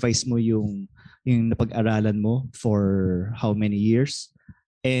 sinacrifice mo yung napag-aralan mo for how many years.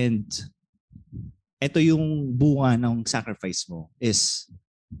 And ito yung bunga ng sacrifice mo is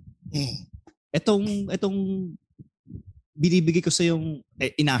itong binibigay ko sa yung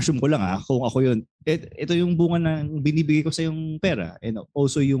in-assume ko lang kung ako yun. Ito yung bunga ng binibigay ko sa yung pera and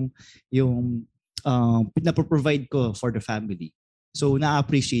also yung pinapro-provide ko for the family. So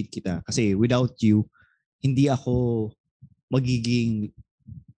na-appreciate kita kasi without you hindi ako magiging,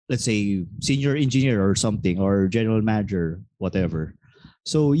 let's say, senior engineer or something or general manager, whatever.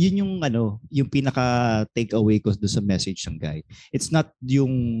 So yun yung pinaka takeaway ko doon sa message ng guy. It's not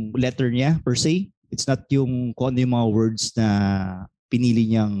yung letter niya per se. It's not yung kung ano yung mga words na pinili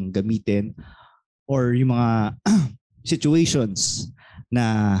niyang gamitin or yung mga situations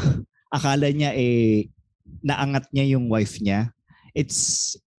na akala niya naangat niya yung wife niya.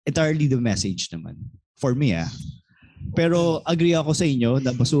 It's entirely the message naman. For me Pero agree ako sa inyo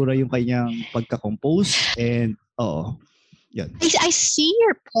na basura yung kanyang pagka-compose and yun. I see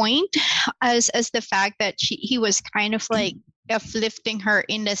your point as the fact that he was kind of like uplifting her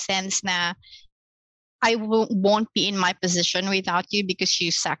in the sense na I won't be in my position without you because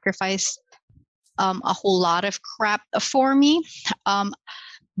you sacrificed a whole lot of crap for me.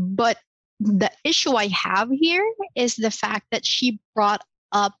 But the issue I have here is the fact that she brought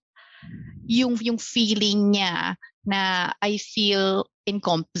up yung feeling niya na I feel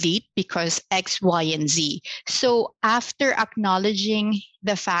incomplete because X, Y, and Z. So after acknowledging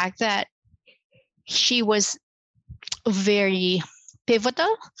the fact that she was very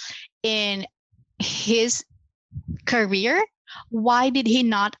pivotal in his career, why did he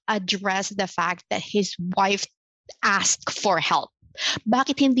not address the fact that his wife asked for help?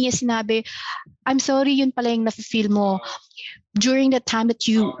 Bakit hindi niya sinabi, I'm sorry, yun pala yung nafe-feel mo during the time that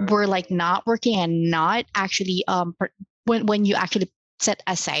you were like not working and not actually when you actually set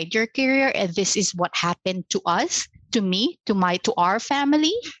aside your career, and this is what happened to us, to me, to our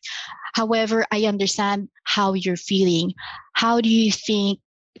family. However, I understand how you're feeling. How do you think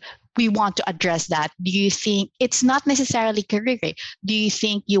we want to address that? Do you think it's not necessarily career? Do you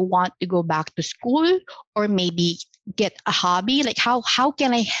think you want to go back to school or maybe get a hobby? Like how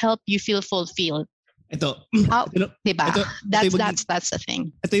can I help you feel fulfilled? Diba? That's the thing.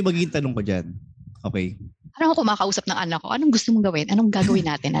 Ito yung magiging tanong ko dyan. Okay. Parang ako kumakausap ng anak ko, anong gusto mong gawin? Anong gagawin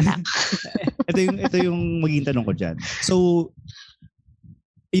natin, anak? ito yung magiging tanong ko dyan. So,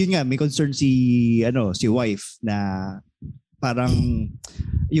 yun nga, may concern si wife na parang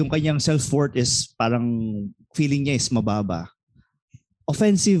yung kanyang self-worth is parang feeling niya is mababa.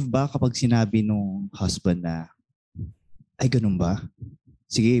 Offensive ba kapag sinabi nung husband na, ay ganun ba?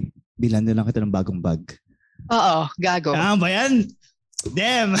 Sige, bilan na lang kita ng bagong bag. Oo, gago. Ba yan?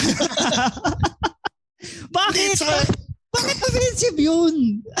 Damn! Bakit? Bakit offensive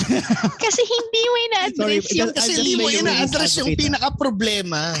yun? Kasi hindi mo ina-address yung... Kasi hindi mo ina-address yung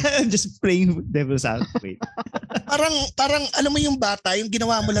pinaka-problema. Just playing devil's advocate. parang alam mo yung bata, yung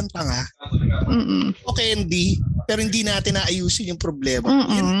ginawa mo lang tanga. Mm-mm. Okay, hindi. pero hindi natin naayusin yung problema.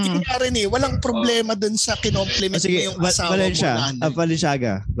 Yun nga rin walang problema dun sa kinomplement mo yung asawa mo na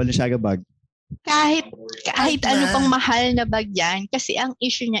Balenciaga bag. Kahit ano pang mahal na bag yan, kasi ang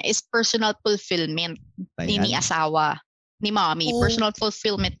issue niya is personal fulfillment ni asawa, ni mommy. Personal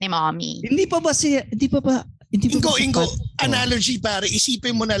fulfillment ni mommy. Hindi pa ba Ingo, analogy pare,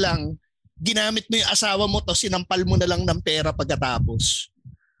 isipin mo na lang, ginamit mo yung asawa mo to, sinampal mo na lang ng pera pagkatapos.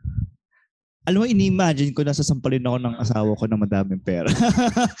 Alam mo, ini-imagine ko na sasampalin ako ng asawa ko ng madaming pera.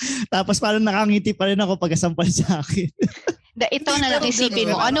 Tapos parang nakangiti pa rin ako pagkasampal sa akin. Ito na lang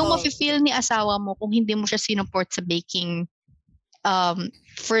isipin mo. Anong mafe-feel ni asawa mo kung hindi mo siya sinuport sa baking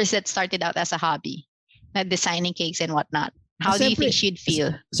first that started out as a hobby? Na designing cakes and whatnot. How do you think she'd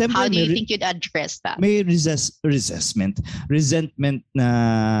feel? How do you think you'd address that? May resentment na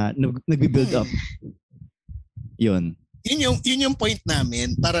nagbi-build up. Yun. Yun yung point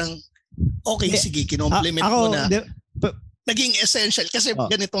namin. Parang, okay, sige, kinomplement mo na. Naging essential. Kasi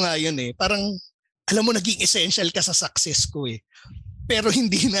ganito nga yun Parang, alam mo, naging essential ka sa success ko Pero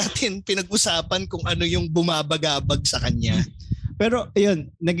hindi natin pinag-usapan kung ano yung bumabagabag sa kanya. Pero ayun,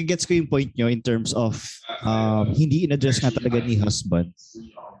 nagigets ko yung point nyo in terms of hindi in-address nga talaga ni husband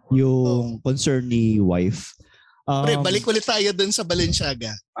yung concern ni wife. Pre, balik ulit tayo dun sa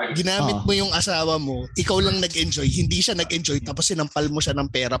Balenciaga. Ginamit mo yung asawa mo, ikaw lang nag-enjoy, hindi siya nag-enjoy, tapos sinampal mo siya ng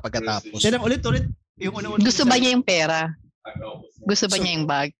pera pagkatapos. Kaya ulit. Yung gusto ba niya yung pera? Gusto ba niya yung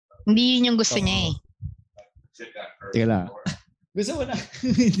bag? Hindi yun yung gusto niya Teka lang. Gusto mo na.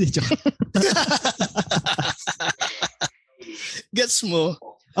 Hindi, joke. Gets mo?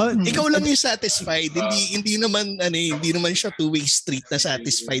 Ikaw lang yung satisfied. Hindi naman siya two-way street na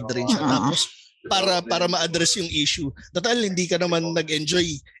satisfied rin siya. Tapos para ma-address yung issue. Total, hindi ka naman nag-enjoy.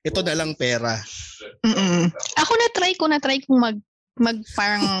 Ito na lang pera. Ako na-try kong mag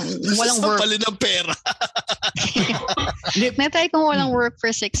parang walang work. Sampalin ng pera. Na-try kong walang work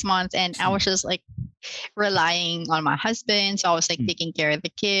for 6 months and I was just like relying on my husband. So I was like taking care of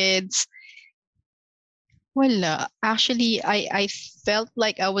the kids. Wala. Actually, I felt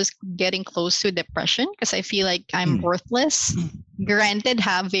like I was getting close to depression because I feel like I'm worthless. Granted,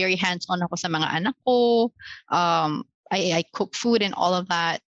 have very hands-on ako sa mga anak ko. I cook food and all of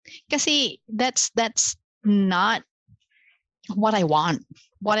that. Kasi that's not what I want.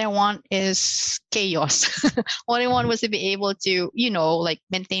 What I want is chaos. What I want was to be able to, like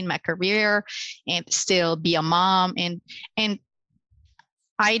maintain my career and still be a mom and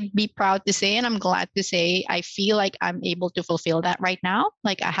I'd be proud to say, and I'm glad to say, I feel like I'm able to fulfill that right now.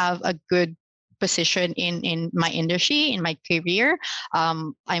 Like I have a good position in my industry, in my career.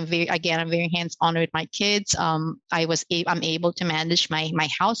 I'm very hands-on with my kids. I'm able to manage my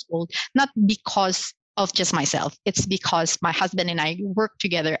household, not because of just myself. It's because my husband and I work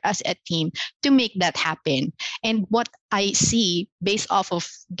together as a team to make that happen. And what I see based off of,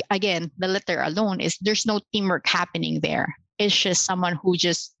 again, the letter alone is there's no teamwork happening there. It's just someone who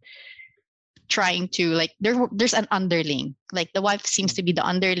just trying to like there's an underling. Like the wife seems to be the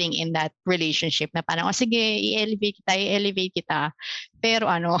underling in that relationship na parang sige, i-elevate kita. Pero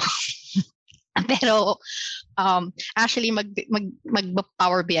actually mag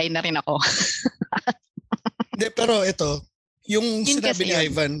Power BI na rin ako. Pero ito, yung sinabi ni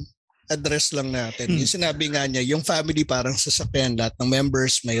Ivan, address lang natin. Yung sinabi nga niya, yung family parang sasakyan, lahat ng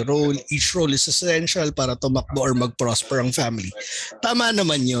members may role, each role is essential para tumakbo or mag-prosper ang family. Tama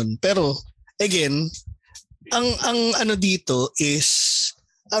naman yun. Pero again, ang ano dito is,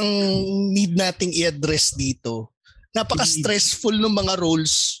 ang need nating i-address dito, napaka-stressful ng mga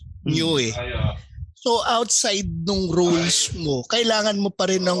roles nyo So outside ng roles mo, kailangan mo pa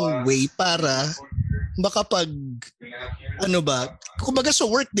rin ng way para kumbaga sa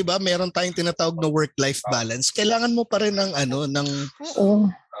work, 'di ba? Meron tayong tinatawag na work-life balance. Kailangan mo pa rin ng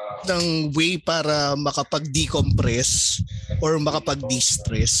ng way para makapag-decompress or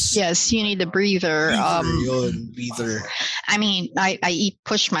makapag-de-stress. Yes, you need a breather. Breather. I mean, I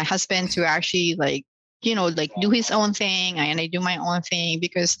push my husband to actually do his own thing and I do my own thing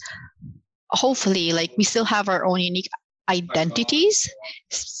because hopefully we still have our own unique identities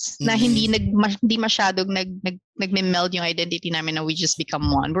na hindi masyadong nagme-meld yung identity namin na we just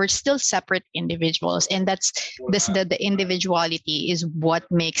become one. We're still separate individuals and the individuality is what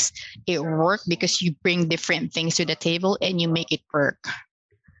makes it work because you bring different things to the table and you make it work.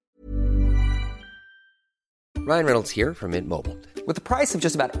 Ryan Reynolds here from Mint Mobile. With the price of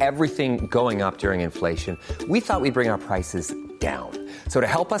just about everything going up during inflation, we thought we'd bring our prices down. So to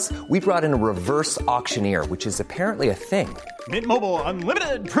help us, we brought in a reverse auctioneer, which is apparently a thing. Mint Mobile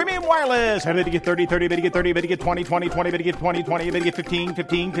Unlimited Premium Wireless. How to get 30, 30, bit to get 30, bit to get 20, 20, 20, bit to get 20, 20, bit to get 15,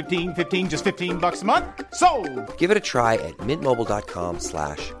 15, 15, 15, just $15 a month? Sold! Give it a try at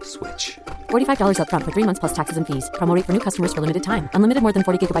mintmobile.com/switch. $45 up front for 3 months plus taxes and fees. Promo rate for new customers for limited time. Unlimited more than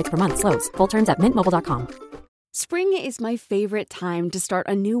 40 gigabytes per month. Slows full terms at mintmobile.com. Spring is my favorite time to start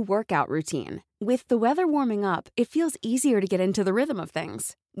a new workout routine. With the weather warming up, it feels easier to get into the rhythm of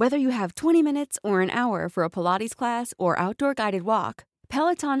things. Whether you have 20 minutes or an hour for a Pilates class or outdoor guided walk,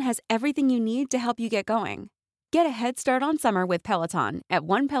 Peloton has everything you need to help you get going. Get a head start on summer with Peloton at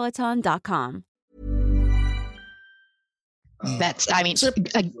onepeloton.com.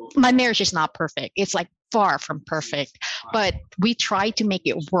 My marriage is not perfect. It's like far from perfect, but we try to make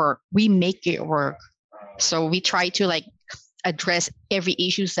it work. We make it work. So we try to address every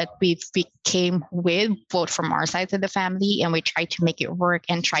issues that we came with, both from our side of the family, and we try to make it work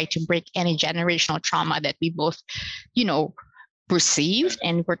and try to break any generational trauma that we both, received.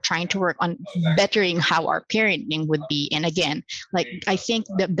 And we're trying to work on bettering how our parenting would be. And again, I think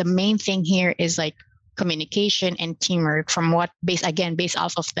the main thing here is communication and teamwork. From what based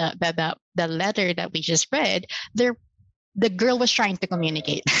off of the letter that we just read, the girl was trying to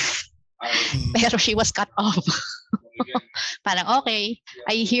communicate. Pero she was cut off. Parang, okay,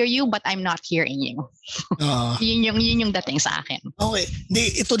 I hear you but I'm not hearing you. Yun yung dating sa akin. Okay,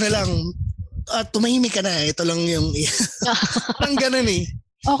 ito na lang. Tumahimik ka na. Ito lang yung parang ganun eh.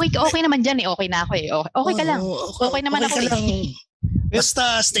 Okay naman dyan eh. Okay na ako eh. Okay ka lang. Okay naman ako eh.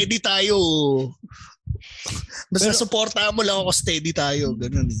 Basta steady tayo. Basta supportahan mo lang ako, steady tayo.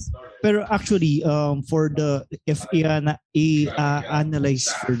 Ganun. Pero actually, if i-analyze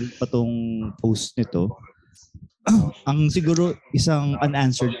for patong post nito, ang siguro isang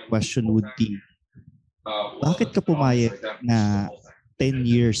unanswered question would be, bakit ka pumayag na 10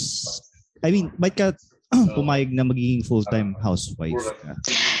 years? I mean, bakit ka pumayag na magiging full-time housewife ka?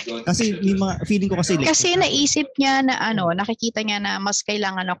 Kasi may mga feeling ko kasi naisip niya na nakikita niya na mas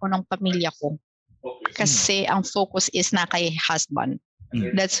kailangan ako ng pamilya ko. Kasi ang focus is na kay husband.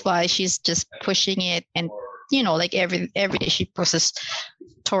 That's why she's just pushing it, and every day she pushes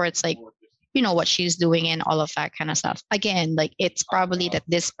towards what she's doing and all of that kind of stuff. Again, it's probably that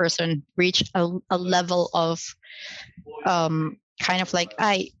this person reached a level of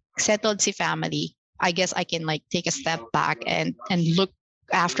I settled si family. I guess I can take a step back and look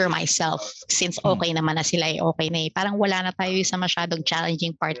after myself, since okay naman na sila okay na eh. Parang wala na tayo sa masyadong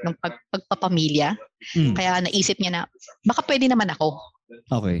challenging part ng pagpapamilya. Kaya naisip niya na baka pwede naman ako.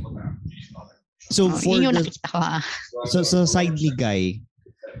 Okay. So for yun yung nakita ko So side ni Guy,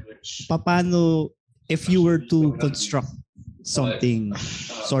 paano if you were to construct something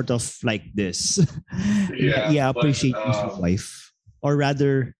sort of like this, i-appreciate mo sa wife? Or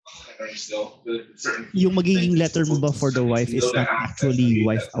rather, yung magiging letter mo ba for the wife is not actually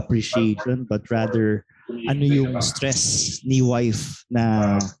wife appreciation, but rather yung stress ni wife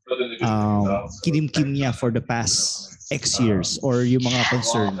na kinimkim niya for the past X years, or yung mga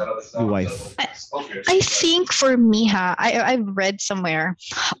concern ni wife? I think for me, I've read somewhere,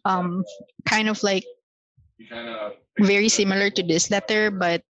 kind of very similar to this letter,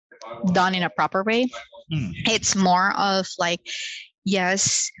 but done in a proper way. It's more of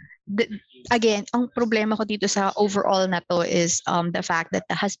yes, again, ang problema ko dito sa overall na to is the fact that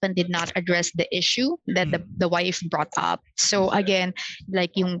the husband did not address the issue that the wife brought up. So again,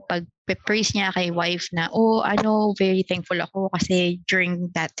 yung pag-praise niya kay wife na, very thankful ako kasi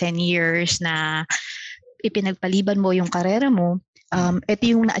during that 10 years na ipinagpaliban mo yung karera mo, ito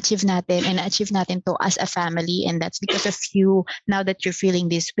yung na-achieve natin, and na-achieve natin to as a family, and that's because of you. Now that you're feeling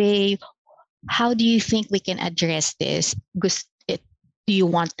this way, how do you think we can address this? Do you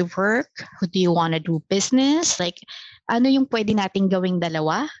want to work? Do you want to do business? Ano yung pwede nating gawing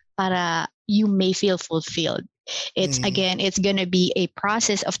dalawa para you may feel fulfilled? It's again, it's gonna be a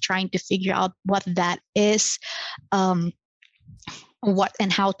process of trying to figure out what that is, what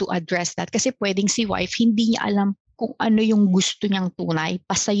and how to address that. Kasi pwedeng si wife hindi niya alam kung ano yung gusto niyang tunay.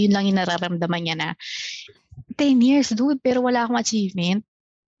 Basta yun lang yung nararamdaman niya na 10 years, dude, pero wala akong achievement.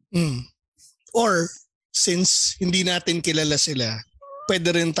 Or since hindi natin kilala sila,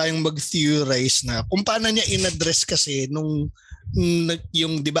 pwede rin tayong mag-theorize na kung paano niya in-address kasi nung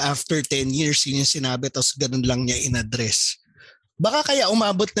yung 'di ba after 10 years yun yung sinabi, tapos ganun lang niya in-address. Baka kaya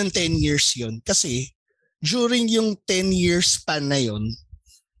umabot ng 10 years yun kasi during yung 10 years span na yun,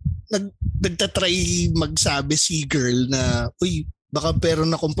 nagtatry magsabi si girl na, uy, baka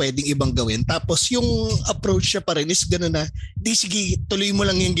meron akong pwedeng ibang gawin. Tapos yung approach niya pa rin is gano'n na, di sige, tuloy mo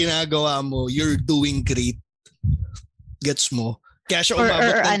lang yung ginagawa mo. You're doing great. Gets mo? Kaya siya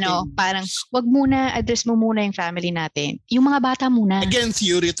umabot ng parang wag muna, address mo muna yung family natin. Yung mga bata muna. Again,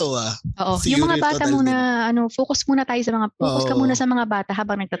 theory to Oo, theory yung mga bata muna, focus muna tayo sa focus ka muna sa mga bata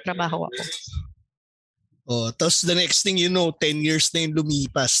habang nagtatrabaho ako. Tapos the next thing you know, 10 years na yung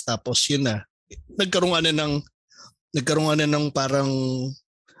lumipas. Tapos yun na. Nagkaroon ka na ng parang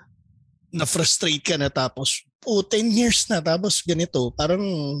na-frustrate ka na tapos 10 years na tapos ganito. Parang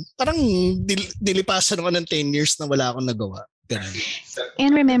dilipasan ko ng 10 years na wala akong nagawa. Ganun.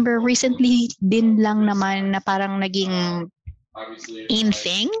 And remember, recently din lang naman na parang naging in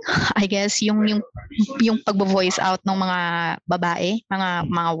thing, I guess, yung pag-voice out ng mga babae,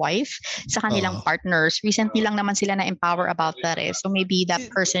 mga wife sa kanilang partners. Recently lang naman sila na-empower about that. So maybe that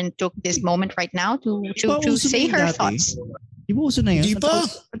person took this moment right now to say her thoughts. Di ba uso na yun? Di ba?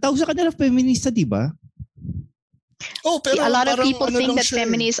 Tawag sa kanila feminista, di ba? Pero a lot of people think that siya,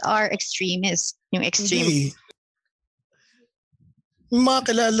 feminists are extremists. Yung extreme.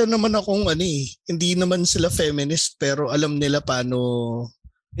 Makakilala naman akong hindi naman sila feminist pero alam nila paano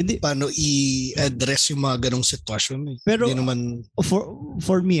i-address yung mga ganong sitwasyon. Pero hindi naman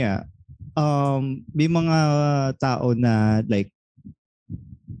for me may mga tao na like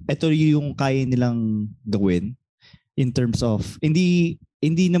ito yung kaya nilang gawin in terms of hindi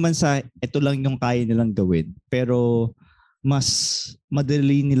naman sa ito lang yung kaya nilang gawin pero mas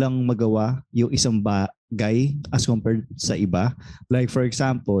madali nilang magawa yung isang bagay as compared sa iba. Like for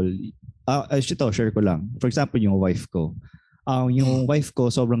example, share ko lang. For example, yung wife ko. Yung wife ko,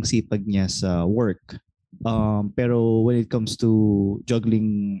 sobrang sipag niya sa work. Pero when it comes to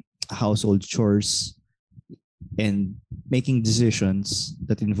juggling household chores and making decisions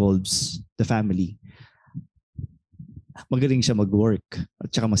that involves the family, magaling siya mag-work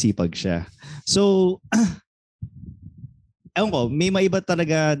at saka masipag siya. So, ewan ko, may maiba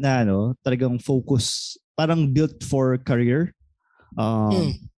talaga na talagang focus, parang built for career.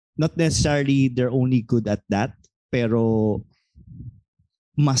 Not necessarily they're only good at that, pero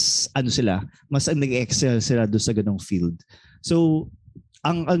mas mas nag-excel sila doon sa ganong field. So,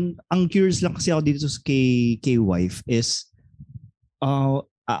 ang curious lang kasi ako dito kay wife is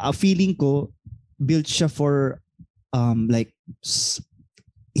a feeling ko built siya for like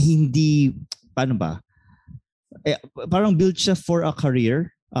hindi paano ba? Parang built siya for a career.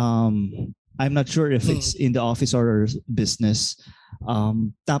 I'm not sure if it's in the office or business.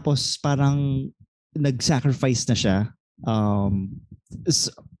 Tapos parang nag-sacrifice na siya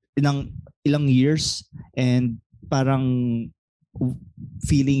ilang years and parang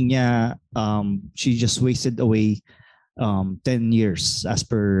feeling niya she just wasted away 10 years as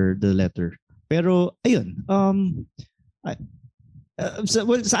per the letter. Pero ayun,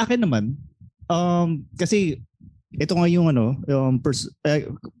 sa akin naman kasi ito nga yung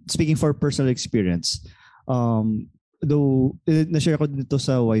speaking for personal experience, though na-share ko dito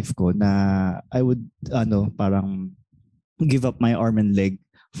sa wife ko na I would parang give up my arm and leg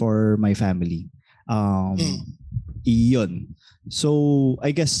for my family. Iyon. So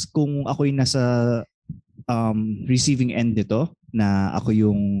I guess kung ako'y nasa receiving end nito na ako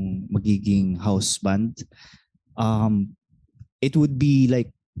yung magiging husband, it would be like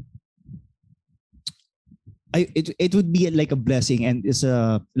it would be like a blessing and it's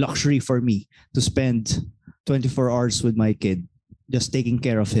a luxury for me to spend 24 hours with my kid, just taking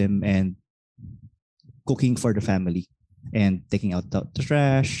care of him and cooking for the family and taking out the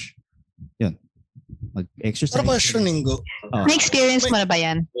trash. Yun. Mag-exercise. Pero questioning go. Na-experience mo na ba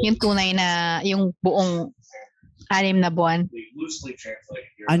yan? Yung tunay na, yung buong 6 na buwan?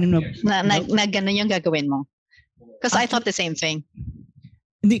 Na ganun yung gagawin mo? Because I thought the same thing.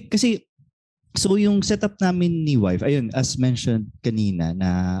 Hindi, kasi so yung setup namin ni wife, ayun, as mentioned kanina,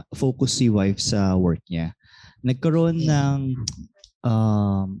 na focus si wife sa work niya. Nagkaroon ng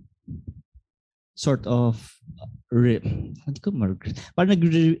sort of parang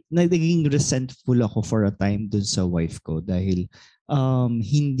naging resentful ako for a time dun sa wife ko dahil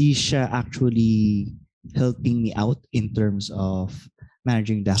hindi siya actually helping me out in terms of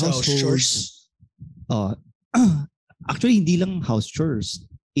managing the house chores. Actually, hindi lang house chores.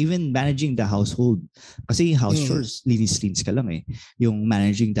 Even managing the household. Kasi house chores, linis-linis ka lang eh. Yung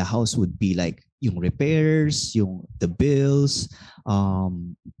managing the house would be like yung repairs, yung the bills,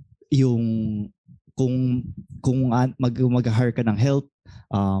 yung kung mag-hire ka ng help,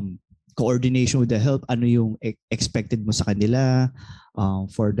 coordination with the help, ano yung expected mo sa kanila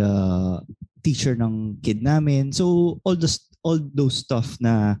for the teacher ng kid namin. So all those stuff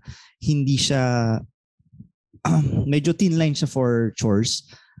na hindi siya medyo thin line siya for chores.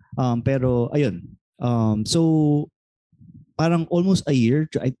 Pero ayun. So parang almost a year,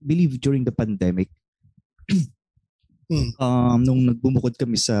 I believe during the pandemic. Nung nagbumukod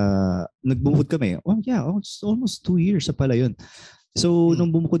kami, it's almost 2 years sa pala yun. So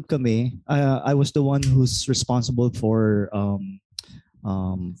nung bumukod kami, I was the one who's responsible for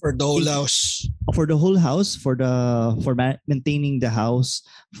the whole house. For the whole house, for maintaining the house,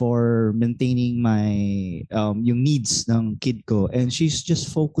 for maintaining my yung needs ng kid ko, and she's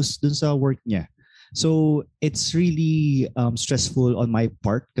just focused dun sa work niya. So it's really stressful on my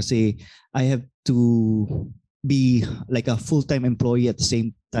part kasi I have to be like a full-time employee at the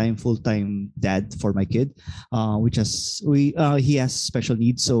same time full-time dad for my kid, he has special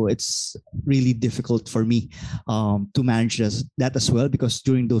needs, so it's really difficult for me to manage that as well, because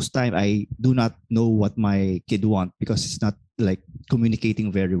during those time I do not know what my kid want because it's not like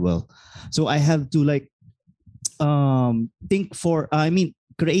communicating very well. So I have to like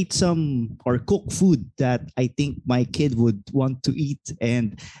create some or cook food that I think my kid would want to eat.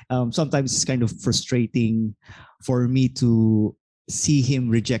 And sometimes it's kind of frustrating for me to see him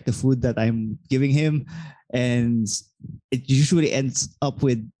reject the food that I'm giving him. And it usually ends up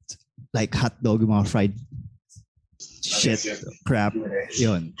with like hot dog, mga fried shit, crap.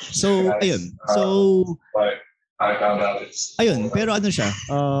 Yun. So, ayun. So, I found out it's... Ayun, pero ano siya?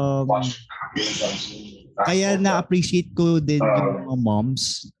 Kaya na-appreciate ko din yung mga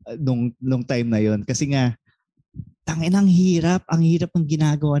moms nung time na yon, kasi nga ang hirap ng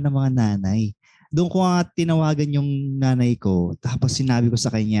ginagawa ng mga nanay. Doon ko nga tinawagan yung nanay ko, tapos sinabi ko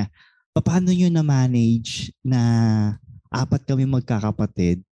sa kanya, paano nyo na-manage na 4 kami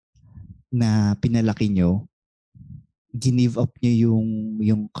magkakapatid na pinalaki nyo, give up nyo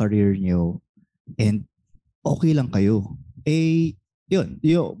yung career nyo, and okay lang kayo.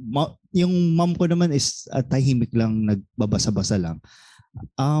 Yung mom ko naman is tahimik lang, nagbabasa-basa lang.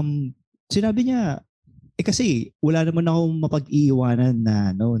 Sinabi niya, kasi wala naman akong mapag-iiwanan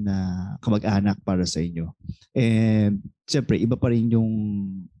na kamag-anak para sa inyo. And siyempre, iba pa rin yung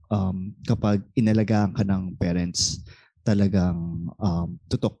kapag inalagaan ka ng parents, talagang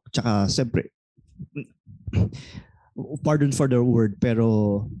tutok. Tsaka siyempre, pardon for the word,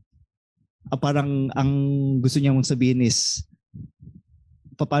 pero parang ang gusto niya mong sabihin is,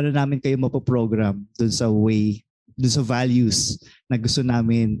 paano namin kayo mapoprogram dun sa values na gusto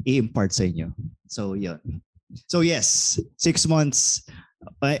namin i-impart sa inyo. So, yun. So, yes, 6 months,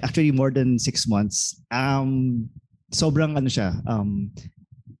 actually more than 6 months. Sobrang siya,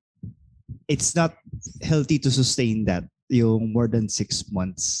 it's not healthy to sustain that, yung more than 6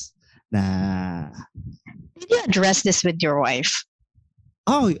 months na... Did you address this with your wife?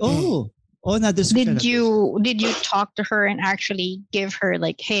 Did you talk to her and actually give her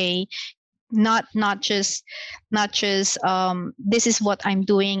like, hey, not just this is what I'm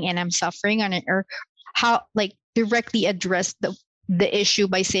doing and I'm suffering on it, or how, like, directly address the issue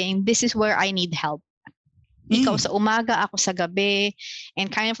by saying this is where I need help. Ikaw sa umaga, ako sa gabi,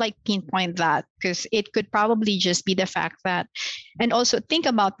 and kind of like pinpoint that, because it could probably just be the fact that, and also think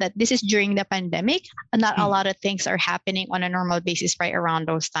about that this is during the pandemic, and not a lot of things are happening on a normal basis right around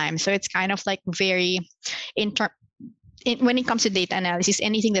those times. So it's kind of like very, when it comes to data analysis,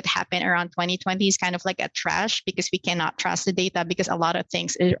 anything that happened around 2020 is kind of like a trash, because we cannot trust the data because a lot of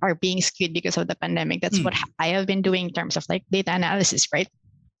things are being skewed because of the pandemic. That's what I have been doing in terms of like data analysis, right?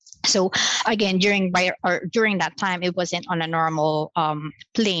 So again, during that time, it wasn't on a normal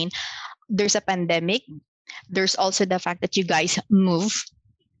plane. There's a pandemic. There's also the fact that you guys move.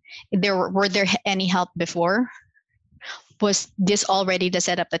 Were there any help before? Was this already the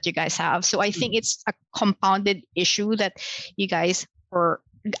setup that you guys have? So I think it's a compounded issue that you guys were.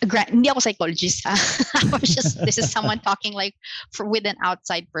 Hindi ako psychologist. This is someone talking like with an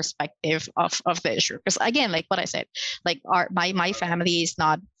outside perspective of the issue. Because again, like what I said, like my family is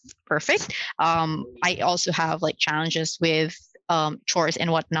not perfect. I also have like challenges with chores and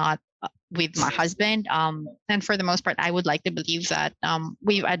whatnot with my husband. And for the most part, I would like to believe that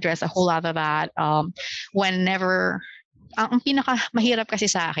we've addressed a whole lot of that. Whenever ang pinaka mahirap kasi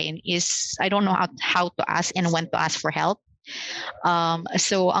sa akin is I don't know how to ask and when to ask for help.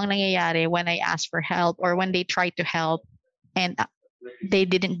 So ang nangyayari when I ask for help or when they try to help and they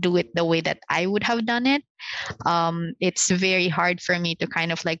didn't do it the way that I would have done it, it's very hard for me to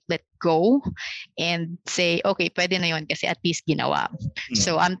kind of like let go and say, okay, pwede na yun kasi at least ginawa.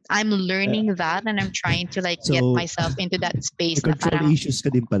 So I'm learning that, and I'm trying to like get myself into that space. Control issues ka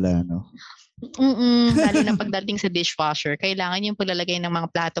din pala, no? Lalo na pagdating sa dishwasher, kailangan yung paglalagay ng mga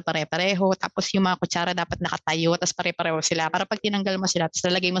plato pare-pareho, tapos yung mga kutsara dapat nakatayo, tapos pare-pareho sila para pag tinanggal mo sila, tapos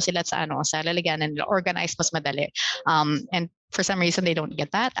lalagay mo sila sa sa lalagyanan nila, organized, mas madali. And for some reason they don't get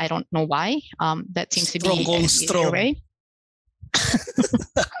that. I don't know why. That seems to be an easier way.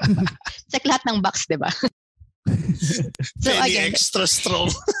 Check lahat ng box, di ba? So again, extra strong.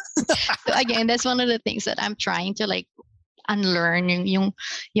 So again, that's one of the things that I'm trying to unlearn yung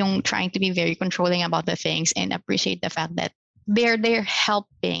trying to be very controlling about the things and appreciate the fact that they're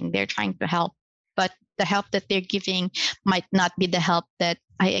helping, they're trying to help, but the help that they're giving might not be the help that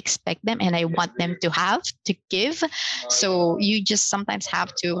I expect them and I want them to have to give. So you just sometimes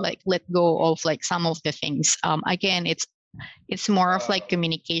have to let go of some of the things. Again, it's more of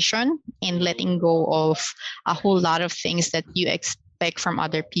communication and letting go of a whole lot of things that you expect from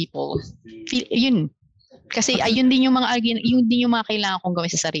other people. Yun. Kasi ayun din yung mga kailangan kong gawin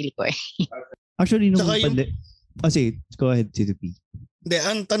sa sarili ko eh. Actually, go ahead, CTP. Hindi,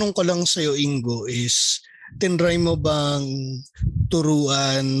 ang tanong ko lang sa'yo, Ingo, is tinry mo bang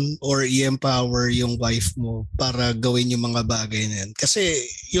turuan or i-empower yung wife mo para gawin yung mga bagay na yan? Kasi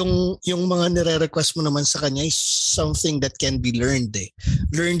yung mga nire-request mo naman sa kanya is something that can be learned eh.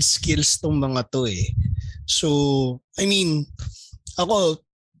 Learned skills tong mga to eh. So, I mean, ako,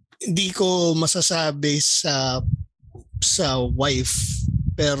 hindi ko masasabi sa wife,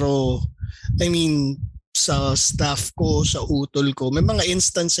 pero I mean sa staff ko, sa utol ko, may mga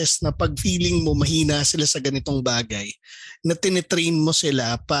instances na pag feeling mo mahina sila sa ganitong bagay, na tinitrain mo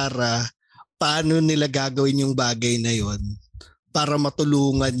sila para paano nila gagawin yung bagay na yon para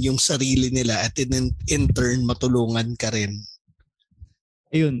matulungan yung sarili nila at in turn matulungan ka rin.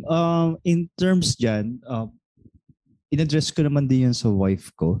 Ayun, in terms dyan, in-address ko naman din yan sa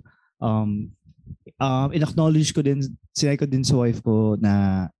wife ko. In-acknowledge ko din, sinay ko din sa wife ko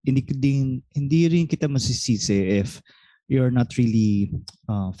na hindi rin kita masisisi if you're not really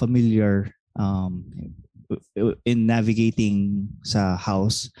familiar in navigating sa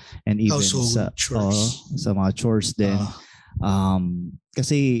house and even sa mga chores din.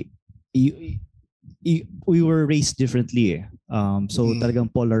 Kasi we were raised differently eh. So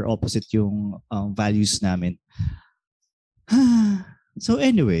talagang polar opposite yung values namin. So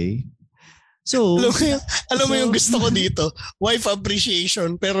anyway, alam mo yung gusto ko dito, wife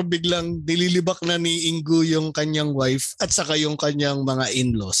appreciation, pero biglang dililibak na ni Ingo yung kanyang wife at saka yung kanyang mga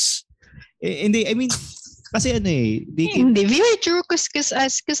in-laws. Hindi, I mean, kasi hindi, very true because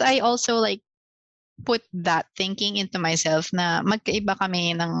I also put that thinking into myself na magkaiba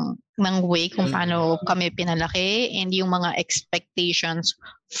kami ng way kung paano kami pinalaki, and yung mga expectations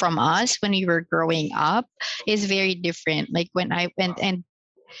from us when we were growing up is very different. Like when I went, and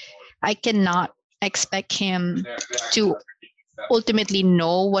I cannot expect him to ultimately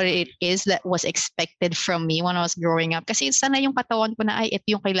know what it is that was expected from me when I was growing up. Kasi sana yung katawan ko na ito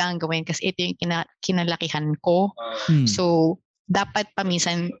yung kailangan gawin kasi ito yung kinalakihan ko. So dapat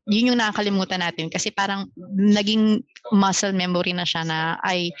paminsan, yun yung nakakalimutan natin kasi parang naging muscle memory na siya na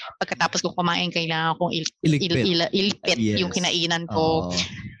pagkatapos kong kumain, kailangan kong ilpit yes. Yung kinainan ko.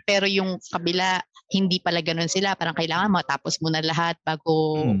 Pero yung kabila, hindi pala ganun sila. Parang kailangan matapos muna lahat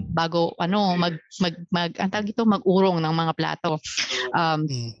bago mag-urong ng mga plato.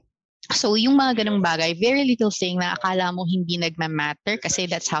 So yung mga ganung bagay, very little thing na akala mo hindi nagma-matter kasi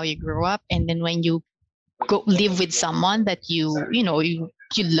that's how you grow up, and then when you go live with someone that you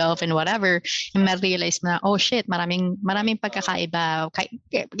love and whatever, and ma-realize na, oh shit, maraming pagkakaiba.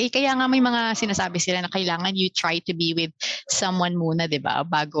 Kaya nga may mga sinasabi sila na kailangan you try to be with someone muna, di ba?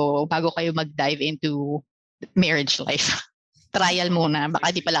 Bago kayo mag-dive into marriage life. Trial muna. Baka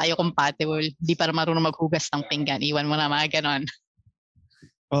di pala kayo compatible. Di para marunong maghugas ng pinggan. Iwan mo na mga ganon.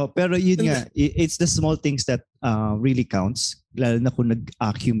 Pero yun nga, it's the small things that really counts. Lalo na kung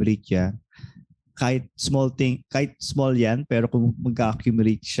nag-accumulate yan. Kahit small yan, pero kung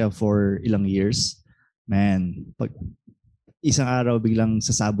mag-accumulate siya for ilang years, man, pag isang araw biglang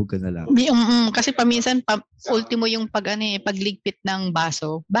sasabog ka na lang. Kasi paminsan, ultimo yung pagligpit ng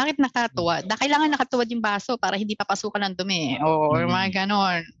baso. Bakit nakatuwad? Kailangan nakatuwad yung baso para hindi papasukan ng dumi. O mga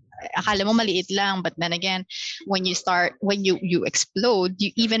ganon. Akala mo maliit lang, but then again, when you explode, you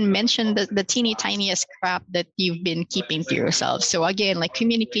even mention the teeny tiniest crap that you've been keeping to yourself. So again,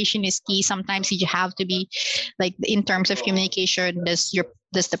 communication is key. Sometimes you have to be in terms of communication, does your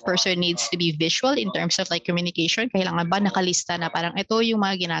does the person needs to be visual in terms of like communication? Kailangan ba nakalista na parang ito yung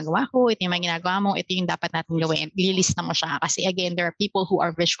mga ginagawa ko, ito yung mga ginagawa mo, ito yung dapat natin gawin. Lilista mo siya. Kasi again, there are people who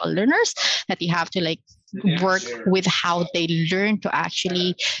are visual learners that you have to like work with how they learn to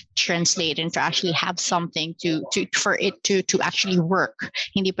actually translate and to actually have something to for it to actually work.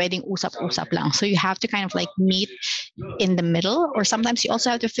 Hindi pwedeng usap-usap lang. So you have to kind of like meet in the middle, or sometimes you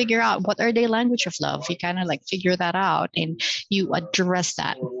also have to figure out what are their language of love. You kind of like figure that out and you address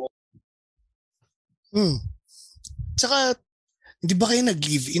that. Tsaka, hindi ba kayo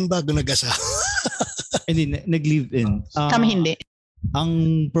nag-live-in bago nag-asawa? Hindi, nag-live-in. Kami hindi.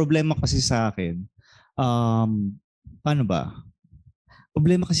 Ang problema kasi sa akin, paano ba?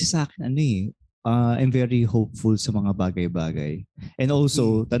 Problema kasi sa akin, I'm very hopeful sa mga bagay-bagay. And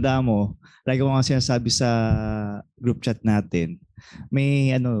also, tanda mo, like ko nga sinasabi sa group chat natin,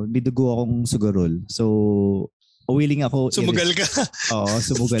 may bidugo akong sugarol. So, willing ako. Sumugal ka? Oo,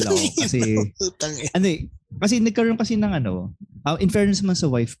 sumugal ako. Kasi nagkaroon kasi ng in fairness man sa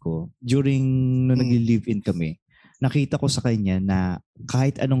wife ko, during nung nag-live-in kami, nakita ko sa kanya na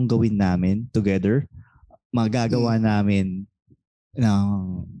kahit anong gawin namin together, magagawa namin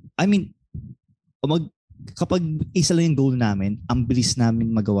kapag isa lang yung goal namin, ang bilis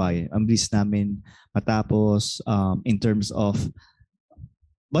namin magawa yan. Ang bilis namin matapos in terms of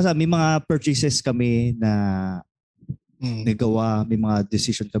basta may mga purchases kami na nagawa, may mga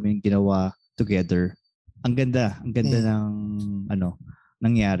decision kami ginawa together. Ang ganda ng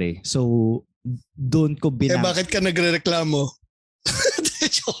nangyari. So doon ko bakit ka nagrereklamo?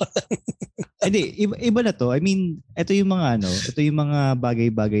 Hindi, iba na to. I mean, ito yung mga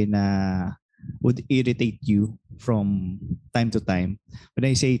bagay-bagay na would irritate you from time to time. When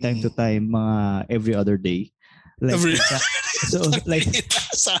I say time to time, mga every other day. Like, from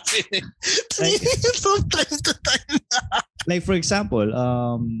time to time. Like for example,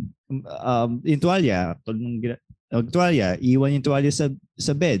 yung tuwalya, iwan yung tuwalya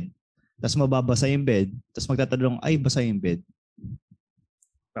sa bed. Tapos mababasa yung bed. Tapos magtatanong, ay, basa yung bed.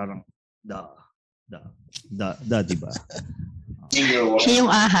 Parang, diba?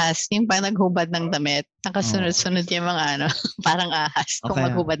 Yung ahas, yung parang naghubad ng damit, nakasunod-sunod yung mga parang ahas kung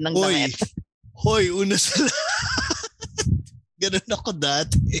maghubad ng damit. Hoy, una sa ganun ako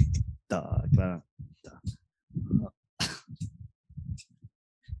dati.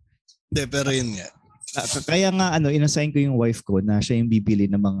 Hindi, pero yun nga. Kaya nga, inassign ko yung wife ko na siya yung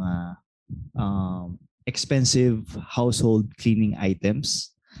bibili ng mga expensive household cleaning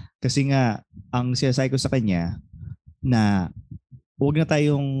items. Kasi nga, ang sinasay ko sa kanya na huwag na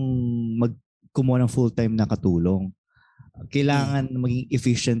tayong kumuha ng full-time na katulong. Kailangan maging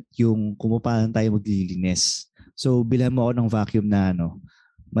efficient yung kung paano tayo maglilinis. So, bilhan mo ako ng vacuum na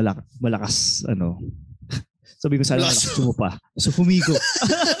malakas, sabi ko sana malakas sumupa. So, humigo.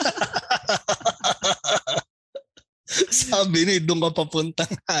 Sabi ni doon ka papuntang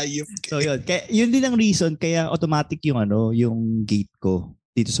hayop. So, yun. Kaya, yun din ang reason kaya automatic yung yung gate ko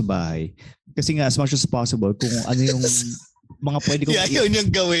dito sa bahay. Kasi nga, as much as possible, kung ano yung mga pwede ko... yun yung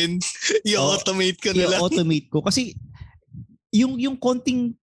gawin. I-automate ko na lang. I-automate ko. Kasi yung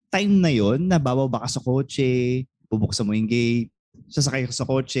konting time na yon na bababa ka sa kotse, bubuksan mo yung gate, sasakay ka sa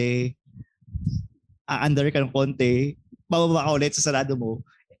kotse, aandar ka ng konti, bababa ka ulit, sasarado mo,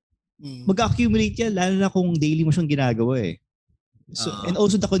 mag-accumulate yan, lalo na kung daily mo siyang ginagawa eh. So, and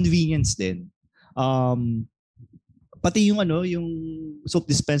also the convenience din. Pati yung yung soap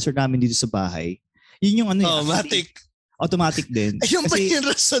dispenser namin dito sa bahay. Yun yung automatic din. Yung ba yung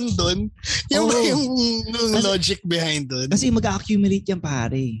rason doon? Yung ba yung logic behind doon? Kasi mag-accumulate yan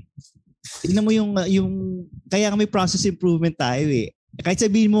pare. Tignan mo yung kaya may process improvement tayo eh. Kahit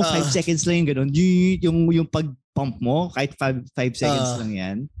sabihin mo 5 seconds lang yung ganun, yung pag-pump mo, kahit 5 seconds lang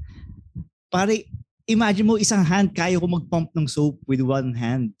yan. Pare, imagine mo isang hand, kaya ko mag-pump ng soap with one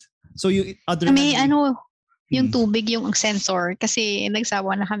hand. So yung other yung tubig yung sensor kasi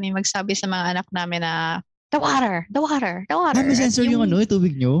nagsawa na kami magsabi sa mga anak namin na the water. May sensor yung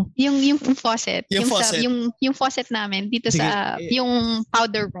tubig nyo? Yung faucet. Yung faucet namin dito sa yung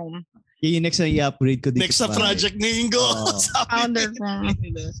powder room. Yung next na i-upgrade ko dito. Next sa project ni Ingo. Powder room.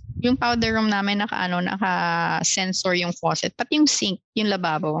 Yung powder room namin naka-sensor yung faucet. Pati yung sink, yung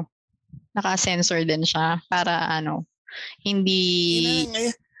lababo. Naka-sensor din siya para hindi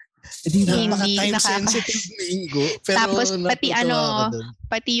time sensitive ni Ingo. Pero tapos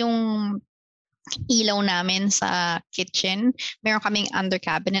pati yung ilaw namin sa kitchen, meron kaming under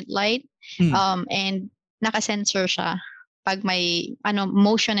cabinet light and naka-sensor siya. Pag may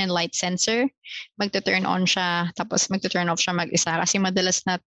motion and light sensor, magta-turn on siya tapos magta-turn off siya mag-isa kasi madalas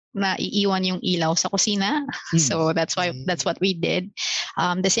na na iiwan yung ilaw sa kusina. So that's what we did.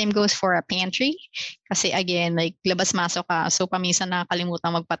 The same goes for a pantry. Kasi again, like labas-masok ka. So paminsan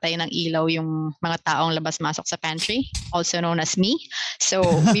nakakalimutan magpatay ng ilaw yung mga taong labas-masok sa pantry, also known as me. So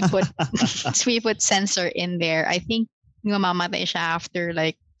we put sensor in there. I think mamamatay siya after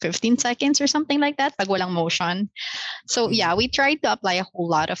like 15 seconds or something like that pag walang motion. So yeah, we tried to apply a whole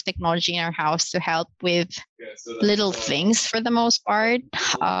lot of technology in our house to help with little things for the most part.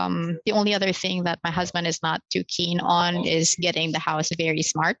 The only other thing that my husband is not too keen on is getting the house very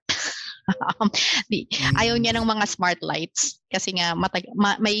smart. Ayaw niya ng mga smart lights kasi nga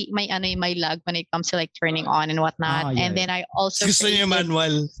may lag when it comes to like turning on and whatnot. And then I also gusto niya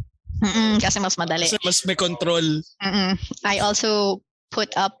manual. Kasi mas madali. Kasi mas may control. I also put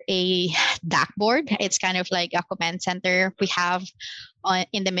up a DAC board. It's kind of like a command center we have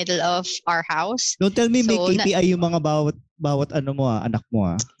in the middle of our house. Don't tell me may KPI yung mga bawat ano mo anak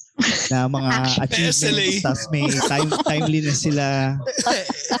mo na mga achievements, tapos may timeliness sila.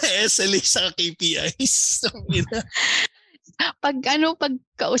 SLA sa KPIs. Pag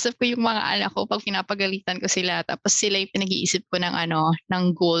kausap ko yung mga anak ko, pag pinapagalitan ko sila, tapos sila yung pinag-iisip ko ng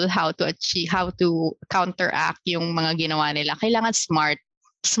goal, how to achieve, how to counteract yung mga ginawa nila. Kailangan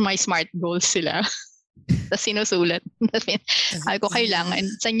may smart goals sila. Tapos sinusulat. Sabi ko, kailangan,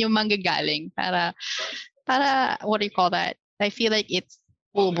 saan yung manggagaling? Para, what do you call that? I feel like it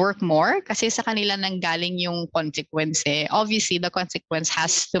will work more kasi sa kanila nanggaling yung consequence. Obviously, the consequence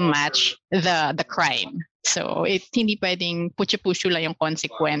has to match the crime. So, hindi pwedeng pucho-pucho lang yung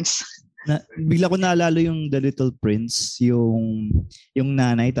consequence. Bigla ko naalala yung The Little Prince, yung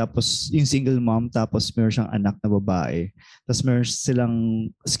nanay, tapos yung single mom, tapos meron siyang anak na babae. Tapos meron silang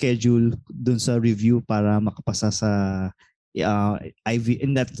schedule dun sa review para makapasa sa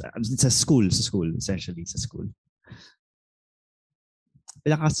sa school essentially, sa school.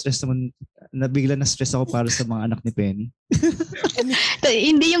 Stress naman, nabigla na stress ako para sa mga anak ni Penny.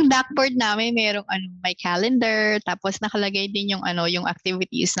 Hindi yung blackboard namin, merong may calendar, tapos nakalagay din yung yung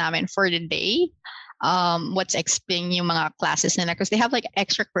activities namin for the day. What's explain yung mga classes nila because they have like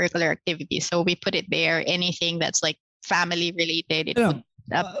extracurricular activities. So we put it there. Anything that's like family related, it would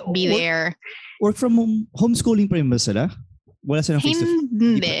be there. Work from home, homeschooling pa rin ba sila? Wala silang face-to-face?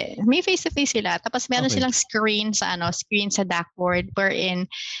 Hindi. May face-to-face sila. Tapos meron silang screen sa blackboard wherein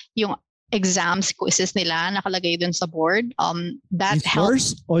yung exams, quizzes nila nakalagay dun sa board. That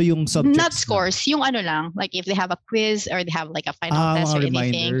helps. Scores or yung subjects? Not scores. Yung lang. Like if they have a quiz or they have like a final test or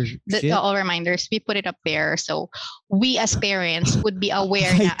anything. All reminders. We put it up there. So we as parents would be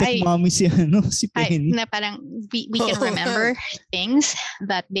aware na mommy si Penny. Na parang we can remember things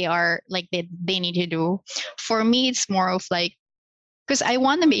that they are like they need to do. For me, it's more of like because I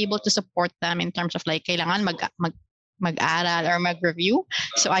want to be able to support them in terms of like kailangan mag-aral or mag-review.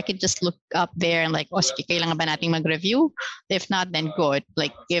 So I could just look up there and like, sige, kailangan ba nating mag-review? If not, then good.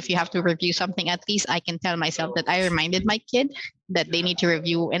 Like if you have to review something, at least I can tell myself that I reminded my kid that they need to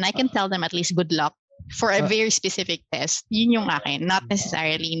review and I can tell them at least good luck for a very specific test. Yun yung akin. Not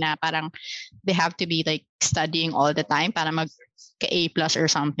necessarily na parang they have to be like studying all the time para A+ or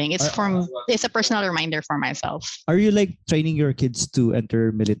something. It's a personal reminder for myself. Are you like training your kids to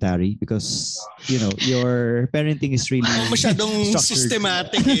enter military because your parenting is really masyadong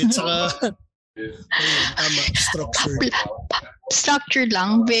systematic saka structured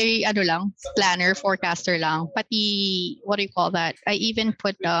lang, very planner, forecaster lang. Pati what do you call that? I even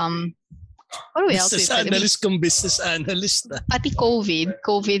put what do we else? Business analyst kung business analyst na. Pati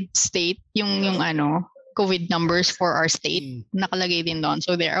COVID state yung COVID numbers for our state nakalagay din doon.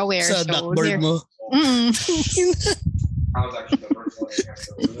 So they're aware. Sa blackboard mo?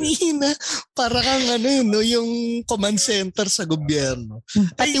 Para kang yung command center sa gobyerno.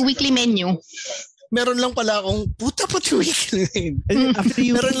 Pati weekly menu. Meron lang pala akong pati weekly menu. After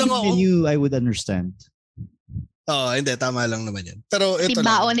yung menu, I would understand. Hindi. Tama lang naman yan. Pero ito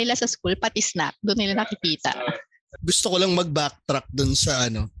baon nila sa school, pati snack. Doon nila nakikita. Gusto ko lang mag-backtrack doon sa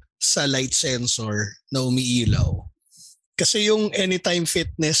light sensor na umiilaw. Kasi yung Anytime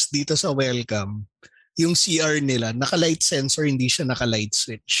Fitness dito sa Welcome, yung CR nila, naka-light sensor, hindi siya naka-light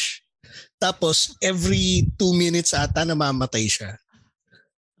switch. Tapos, every 2 minutes ata namamatay siya.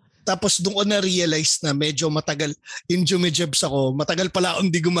 Tapos, doon ko na-realize na medyo matagal, yung jumejebs ako, matagal pala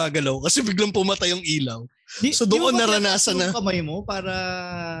akong di gumagalaw kasi biglang pumatay yung ilaw. So, doon ko naranasan na. Kamay mo para...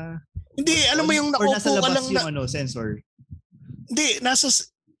 Hindi, alam mo yung nakaupo ka lang na... Yung sensor? Hindi,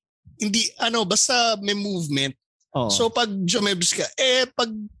 basta may movement. Oh. So pag jumebs ka,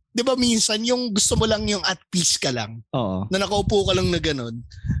 pag, di ba minsan yung gusto mo lang yung at peace ka lang. Oo. Na nakaupo ka lang na ganun,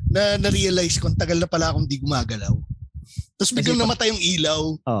 na na-realize ko, tagal na pala akong di gumagalaw. Tapos biglang namatay yung ilaw.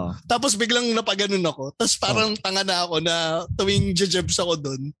 Oh. Tapos biglang napaganon ako. Tapos parang tanga na ako na tuwing jajabs ako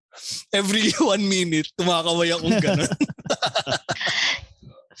doon. Every 1 minute, kumakaway akong gano'n.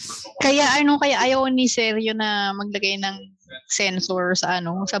 Kaya ayaw ni Sergio na maglagay ng sensor sa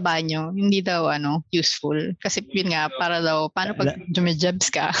banyo. Hindi daw useful. Kasi yun nga, para daw, paano pag jumijabs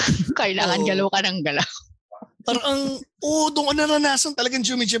ka, kailangan galaw ka ng galaw. Parang, doon ko naranasan talagang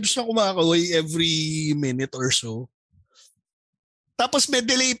jumijabs na kumakaway every minute or so. Tapos may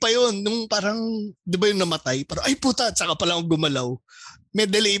delay pa yun. Nung parang, di ba yung namatay? Parang, ay puta, saka pala akong gumalaw. May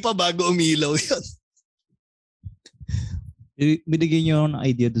delay pa bago umilaw yun. Binigyan nyo ng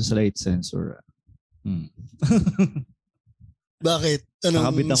idea dun sa light sensor. Bakit?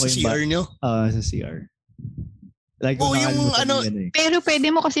 Sa CR nyo? Sa CR. Like, yung Pero pwede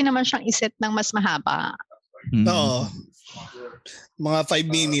mo kasi naman siyang iset ng mas mahaba. Oo. Mga 5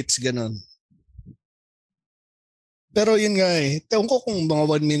 minutes, ganun. Pero yun nga Ewan ko kung mga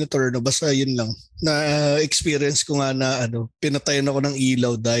 1 minute or basta yun lang. Na-experience ko nga na pinatayan ako ng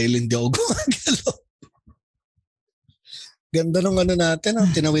ilaw dahil hindi ako gumagalaw. Ganda ng natin,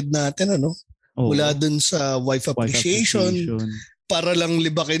 tinawid natin, Mula dun sa wife appreciation. Para lang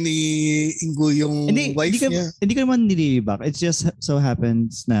libakin ni Ingo yung wife niya. Hindi ka naman nililibak. It just so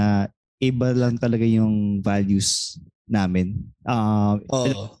happens na iba lang talaga yung values namin.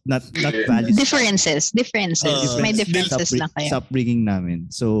 Not values. Differences. May differences lang kayo. Sa upbringing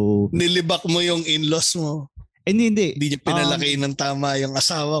namin. So, nilibak mo yung in-laws mo. Hindi. Hindi niya pinalaki ng tama yung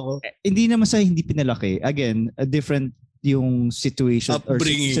asawa ko. Hindi naman sa hindi pinalaki. Again, a different yung situation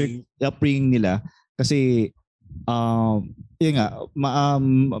upbringing nila. Kasi, yun nga,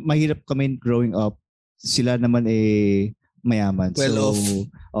 mahirap kami growing up. Sila naman mayaman. Well off.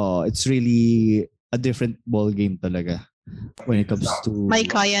 It's really a different ball game talaga when it comes to... May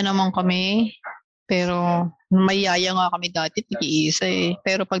kaya naman kami. Pero may yaya nga kami dati, tiki-isa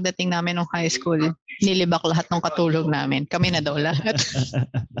Pero pagdating namin ng high school, nilibak lahat ng katulog namin. Kami na daw lahat.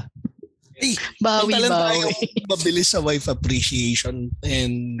 Bawi. Mabilis sa wife appreciation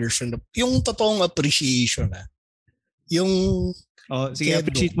and yung totoong appreciation Yung sige,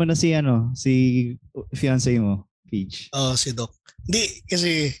 appreciate mo na si fiancé mo, Peach. Si Doc. Hindi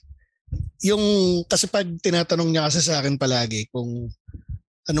kasi kasi pag tinatanong niya kasi sa akin palagi kung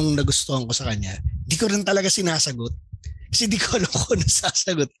anong nagustuhan ko sa kanya, di ko rin talaga sinasagot. Kasi di ko alam kung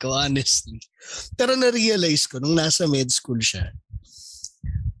nasasagot ko, honestly. Pero na-realize ko nung nasa med school siya,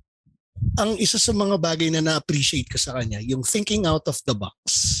 ang isa sa mga bagay na na-appreciate ko sa kanya, yung thinking out of the box.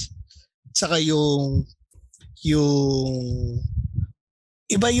 Saka yung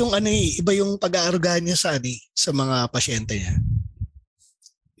iba yung pag-aarugahan niya sa mga pasyente niya.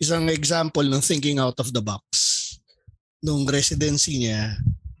 Isang example ng thinking out of the box. Nung residency niya,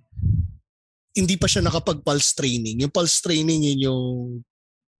 hindi pa siya nakapag-pulse training. Yung pulse training yun yung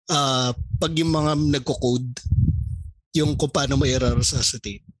pag yung mga nagko-code, yung kung paano mo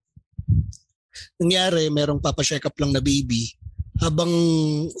i-resuscitate. Nangyari, merong papacheck up lang na baby habang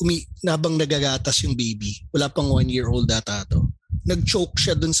nagagatas yung baby. Wala pang 1-year-old data to. Nag-choke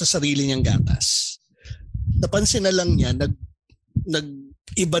siya dun sa sarili niyang gatas. Napansin na lang niya,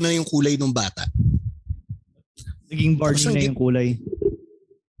 iba na yung kulay ng bata. Naging barney na yung kulay.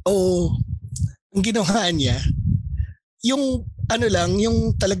 Ang ginawa niya, yung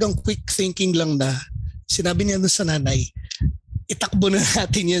yung talagang quick thinking lang na sinabi niya sa nanay, itakbo na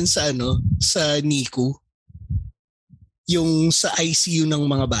natin yan sa NICU, yung sa ICU ng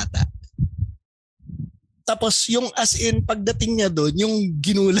mga bata. Tapos yung as in, pagdating niya doon, yung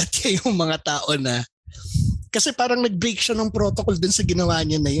ginulat niya yung mga tao na, kasi parang nag-break siya ng protocol dun sa ginawa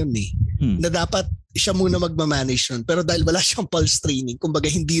niya na yun na dapat siya muna magmamanage yun. Pero dahil wala siyang pulse training, kumbaga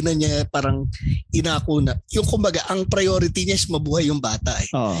hindi na niya parang inako na. Yung kumbaga, ang priority niya is mabuhay yung bata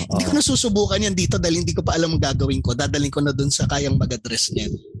Hindi ko nasusubukan yan dito dahil hindi ko pa alam ang gagawin ko. Dadalhin ko na dun sa kayang mag-address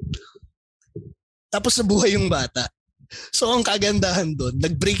niyan. Tapos nabuhay yung bata. So ang kagandahan doon,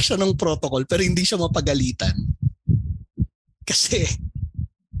 nag-break siya ng protocol pero hindi siya mapagalitan. Kasi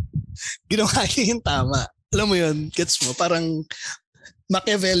ginawa niya yung tama. Alam mo yun, gets mo? Parang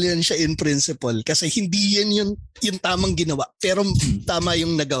Machiavellian siya in principle kasi hindi yan yung tamang ginawa pero tama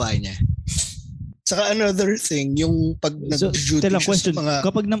yung nagawa niya. Saka another thing, yung pag nag-duty siya sa mga...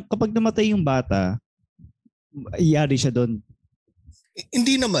 Kapag namatay yung bata, iyari siya doon?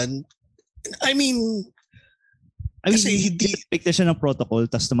 Hindi naman. I mean kasi hindi... Expected siya ng protocol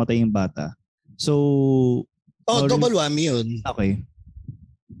tapos namatay yung bata. So... double whammy yun. Okay.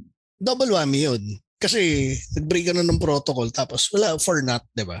 Double whammy yun. Kasi nag-break ka na ng protocol tapos wala for not,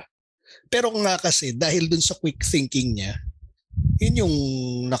 di ba? Pero nga kasi dahil dun sa quick thinking niya, yun yung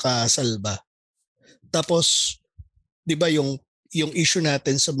nakasalba. Tapos 'di ba yung issue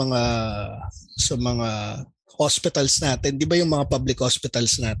natin sa mga hospitals natin, 'di ba yung mga public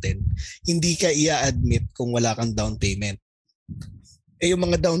hospitals natin, hindi ka i-admit kung wala kang down payment. Yung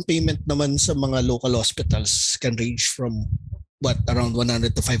mga down payment naman sa mga local hospitals can range from around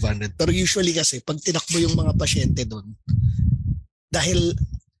 100 to 500. Pero usually kasi pag tinakbo yung mga pasyente doon, dahil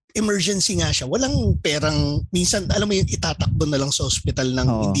emergency nga siya, walang perang, minsan alam mo yung itatakbo na lang sa hospital nang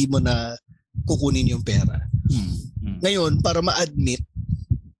hindi mo na kukunin yung pera. Ngayon, para ma-admit,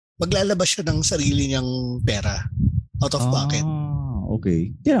 maglalabas siya ng sarili niyang pera out of pocket. Okay.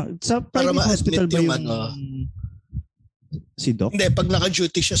 Sa private hospital ba yung si Doc? Hindi, pag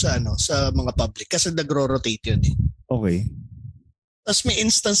naka-duty siya sa mga public kasi nagro-rotate yun eh. Okay. Tapos may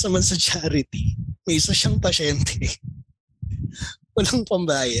instance naman sa charity, may isa siyang pasyente. Walang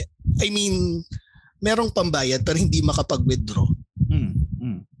pambayad. I mean, merong pambayad pero hindi makapag-withdraw.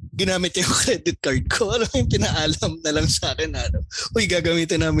 Ginamit niya yung credit card ko. Alam mo yung pinaalam na lang sa akin, uy,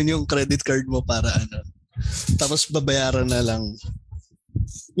 gagamitin namin yung credit card mo para tapos babayaran na lang.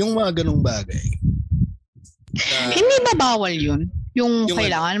 Yung mga ganong bagay. Hindi ba bawal yun? Yung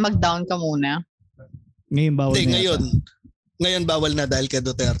kailangan mag-down ka muna? Ngayon bawal na Ngayon bawal na dahil kay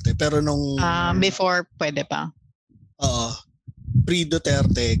Duterte. Pero nung... before, pwede pa. Oo.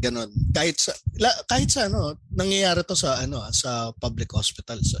 Pre-Duterte, ganun. Kahit sa nangyayari to sa public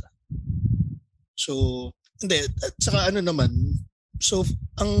hospitals. So, hindi. At saka naman, so,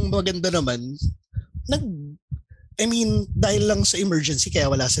 ang maganda naman, dahil lang sa emergency kaya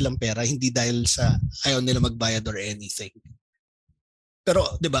wala silang pera, hindi dahil sa ayaw nila magbayad or anything.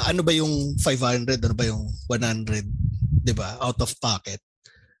 Pero, di ba, ano ba yung 500? Ano ba yung 100? Di ba? Out of pocket.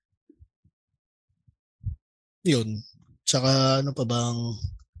 Yun. Tsaka ano pa bang,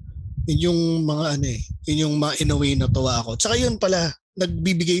 yun yung mga yun yung mga in a way natuwa ako. Tsaka yun pala,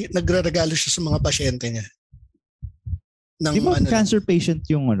 nagre-regalo siya sa mga pasyente niya. Di ba cancer patient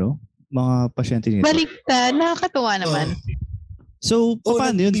yung mga pasyente nito? Baliktad, nakakatuwa naman. So,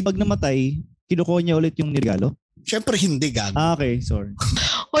 paano yun? Pag namatay, kinukuha niya ulit yung nirigalo? Siyempre hindi, gago. Okay, sorry.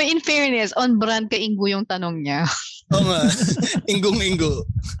 Hoy, in fairness, on brand ka Ingo yung tanong niya. Oo nga. Inggong-inggo.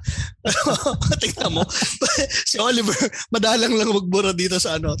 Tingnan mo. Si Oliver, madalang lang magbura dito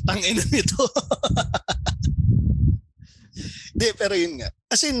sa tangina nito. Hindi, pero yun nga.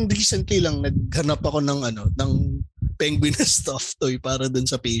 As in, recently lang naghanap ako ng penguin na stuffed toy para dun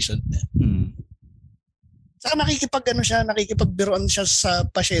sa patient niya. Saka nakikipagbiruan siya sa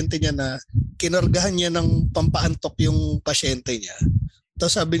pasyente niya na kinargahan niya ng pampaantok yung pasyente niya.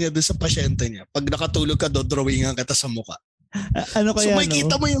 Tapos sabi niya dun sa pasyente niya, pag nakatulog ka, dodrawingan kita sa mukha. Ano kaya,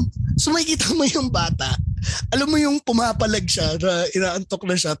 So makikita mo yung bata. Alam mo yung pumapalag siya, inaantok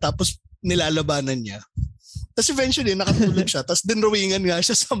na siya, tapos nilalabanan niya. Tapos eventually, nakatulog siya, tapos dinrawingan nga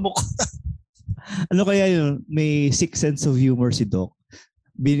siya sa mukha. Ano kaya yun? May sick sense of humor si Doc.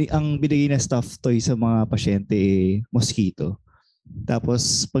 Ang binigay na stuffed toy sa mga pasyente mosquito.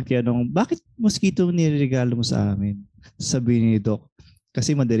 Tapos pag bakit mosquito niregalo mo sa amin? Sabi ni Doc,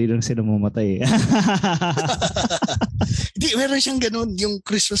 kasi madali lang sila mamatay. Hindi, meron siyang ganun, yung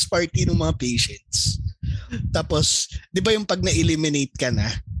Christmas party ng mga patients. Tapos, di ba yung pag na-eliminate ka na,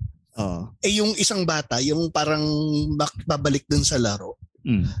 yung isang bata, yung parang babalik dun sa laro.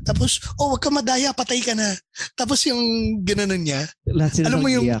 Tapos, wag ka madaya, patay ka na. Tapos yung ginanon niya, alam mo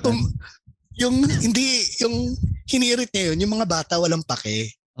yung hinirit niya yun, yung mga bata walang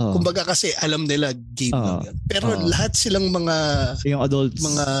pake. Kumbaga kasi alam nila game lang yun. Pero lahat silang mga yung adults,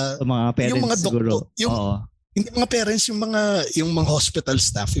 mga parents yung mga siguro. Hindi mga parents, yung mga hospital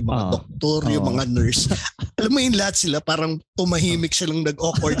staff, yung mga doktor, yung mga nurse. Alam mo yung lahat sila parang tumahimik silang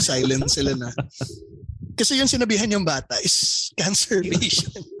nag-awkward silence sila na. Kasi yung sinabihan yung bata is cancer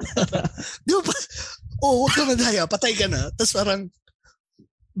patient. Di ba? Huwag ka madaya, patay ka na. Tapos parang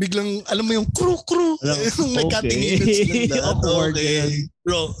biglang, alam mo yung crew. Yung nagkatinginan silang lahat. Okay.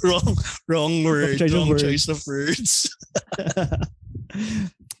 Wrong word. Wrong choice of words.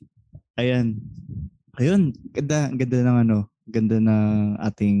 Ayun. Ganda ng ganda ng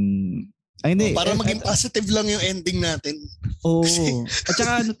ating... para maging positive lang yung ending natin. At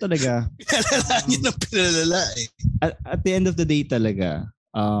saka talaga. Pinalala niyo ng pinalala eh. At the end of the day talaga,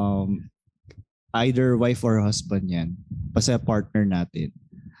 either wife or husband yan, basta partner natin.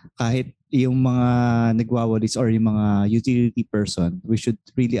 Kahit yung mga nagwawalis or yung mga utility person, we should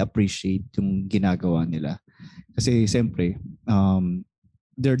really appreciate yung ginagawa nila. Kasi siyempre,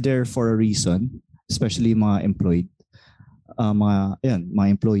 they're there for a reason, especially mga employed. Mga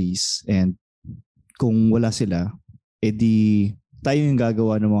employees, and kung wala sila, edi tayo yung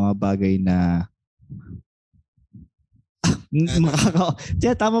gagawa ng mga bagay na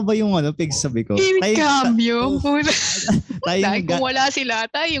Tama ba yung pigsabi ko? Cambio. Tayo Kung wala sila,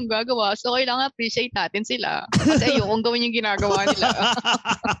 tayo yung gagawa. So, kailangan appreciate natin sila. Kasi ayokong gawin yung ginagawa nila.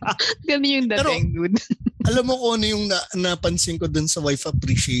 Ganun yung dating, dude. Alam mo kung ano yung napansin ko dun sa wife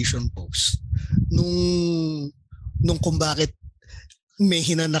appreciation post? Nung kung bakit may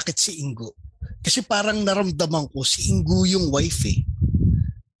hinanakit si Ingo. Kasi parang naramdaman ko si Ingo yung wife eh.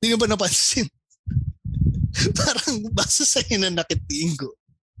 Hindi ba napansin? Parang basta sa hinanakit ni Ingo.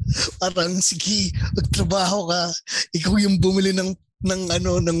 Parang sige, magtrabaho ka. Ikaw yung bumili ng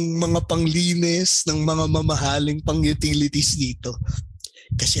mga panglinis, ng mga mamahaling pang utilities dito.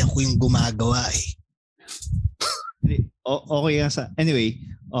 Kasi ako yung gumagawa eh. Okay yan sa... Anyway,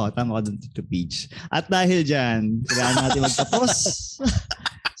 tama ka dun, Tito Peach. At dahil dyan, kailangan natin magtapos.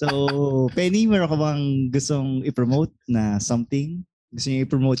 So, Penny, meron ka bang gustong i-promote na something? Gusto niyo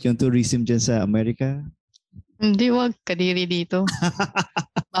i-promote yung tourism dyan sa Amerika? Hindi, wag. Kadiri dito.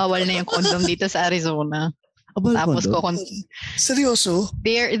 Bawal na yung condom dito sa Arizona. Tapos seryoso?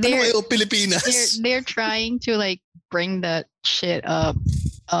 They're Pilipinas? They're trying to like bring that shit up.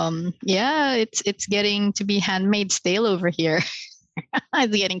 Yeah, it's getting to be Handmaid's Tale over here.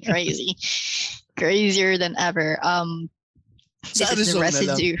 It's getting crazy. Crazier than ever. Sa Arizona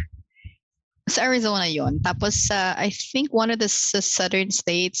lang. Sa Arizona yon. Tapos I think one of the southern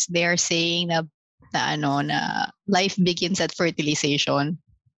states, they are saying na life begins at fertilization.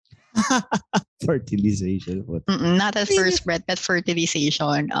 Fertilization. Not at first breath, but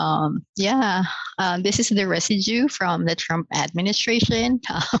fertilization. This is the residue from the Trump administration.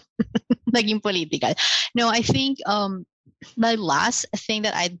 Naging political. No, I think the last thing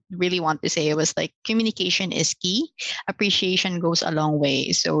that I really want to say was like communication is key. Appreciation goes a long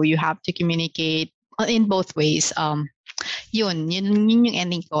way. So you have to communicate in both ways. Yun yung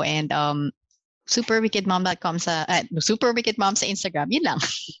ending ko. And superwickedmom.com superwickedmom sa Instagram. Yun lang.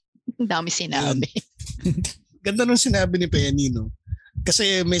 Dami sinabi. Ganda nung sinabi ni Penny, no?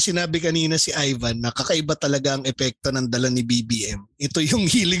 Kasi may sinabi kanina si Ivan na kakaiba talaga ang epekto ng dala ni BBM. Ito yung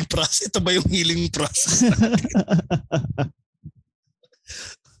healing process. Ito ba yung healing process natin?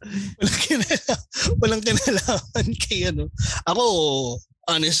 Walang kinalaman kay Ako,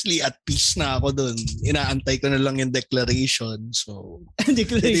 honestly, at peace na ako dun. Inaantay ko na lang yung declaration. So,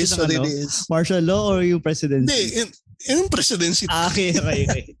 declaration it is. Martial law or yung presidency? Hindi, yung presidency. Okay.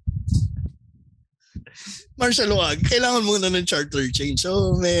 Martial law, kailangan muna ng charter change.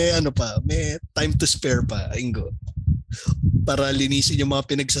 So, may time to spare pa, Ingo. Para linisin yung mga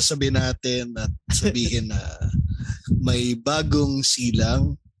pinagsasabi natin at sabihin na may bagong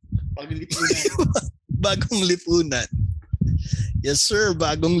silang. Bagong lipunan. Yes, sir.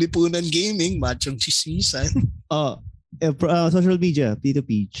 Bagong lipunan gaming. Machong chismisan. Social media, Tito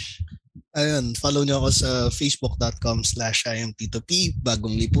Peach. Ayun, follow nyo ako sa facebook.com/IamTitoP,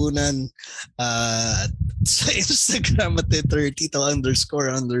 Bagong Lipunan. Sa Instagram at Twitter,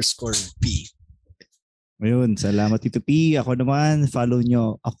 Tito__P. Ayun, salamat Tito P. Ako naman, follow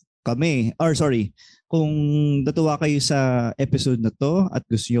nyo kami. Kung natuwa kayo sa episode na to at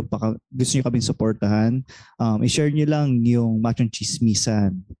gusto nyo kaming supportahan, i-share nyo lang yung Machong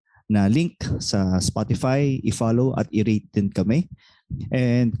Chismisan na link sa Spotify, i-follow at i-rate din kami.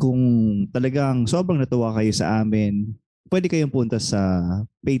 And kung talagang sobrang natuwa kayo sa amin, pwede kayong punta sa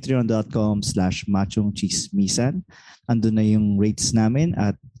patreon.com/machongchismisan. Andun na yung rates namin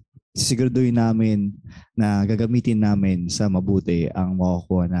at siguraduhin namin na gagamitin namin sa mabuti ang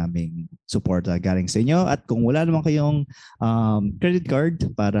makukuha naming support galing sa inyo. At kung wala naman kayong credit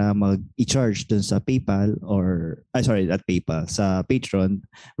card para mag-i-charge dun sa PayPal at PayPal, sa Patreon,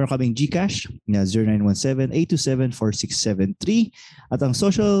 meron kaming GCash na 0917-827-4673. At ang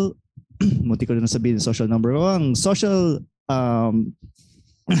social, munti ko na sabihin social number ko, ang social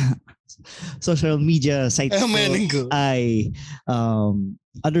media site ko ay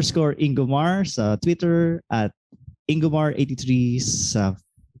 _Ingomar sa Twitter at Ingomar83 sa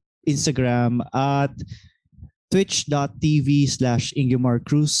Instagram at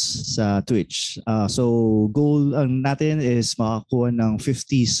twitch.tv/IngomarCruz sa Twitch. So goal natin is makakuha ng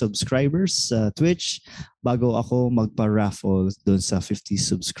 50 subscribers sa Twitch bago ako magpa-raffle doon sa 50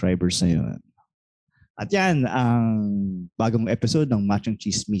 subscribers na yun. At yan ang bagong episode ng Machong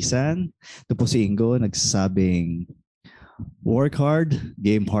Chismisan. Ito po si Ingo nagsasabing work hard,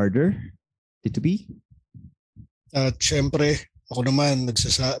 game harder. Tito B? At syempre, ako naman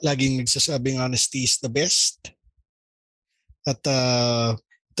laging nagsasabing honesty is the best. At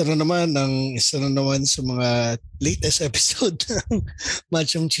ito na naman ang isa na naman sa mga latest episode ng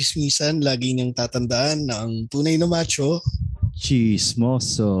Machong Chismisan. Lagi niyang tatandaan na ang tunay na macho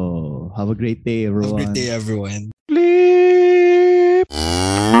Chismoso. Have a great day, everyone. Have a great day, everyone. Please.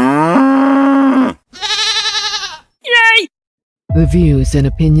 The views and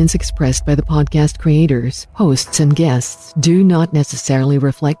opinions expressed by the podcast creators, hosts, and guests do not necessarily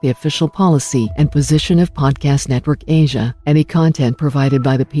reflect the official policy and position of Podcast Network Asia. Any content provided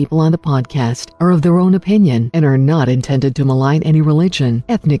by the people on the podcast are of their own opinion and are not intended to malign any religion,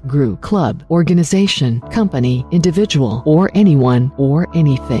 ethnic group, club, organization, company, individual, or anyone or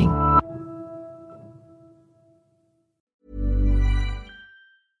anything.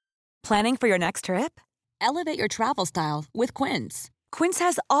 Planning for your next trip? Elevate your travel style with Quince. Quince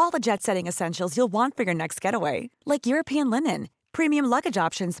has all the jet-setting essentials you'll want for your next getaway, like European linen, premium luggage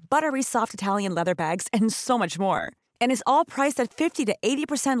options, buttery soft Italian leather bags, and so much more. And is all priced at 50 to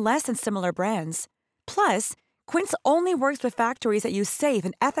 80% less than similar brands. Plus, Quince only works with factories that use safe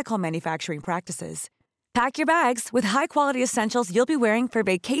and ethical manufacturing practices. Pack your bags with high-quality essentials you'll be wearing for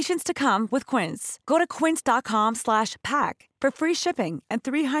vacations to come with Quince. Go to quince.com/pack for free shipping and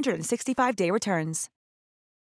 365-day returns.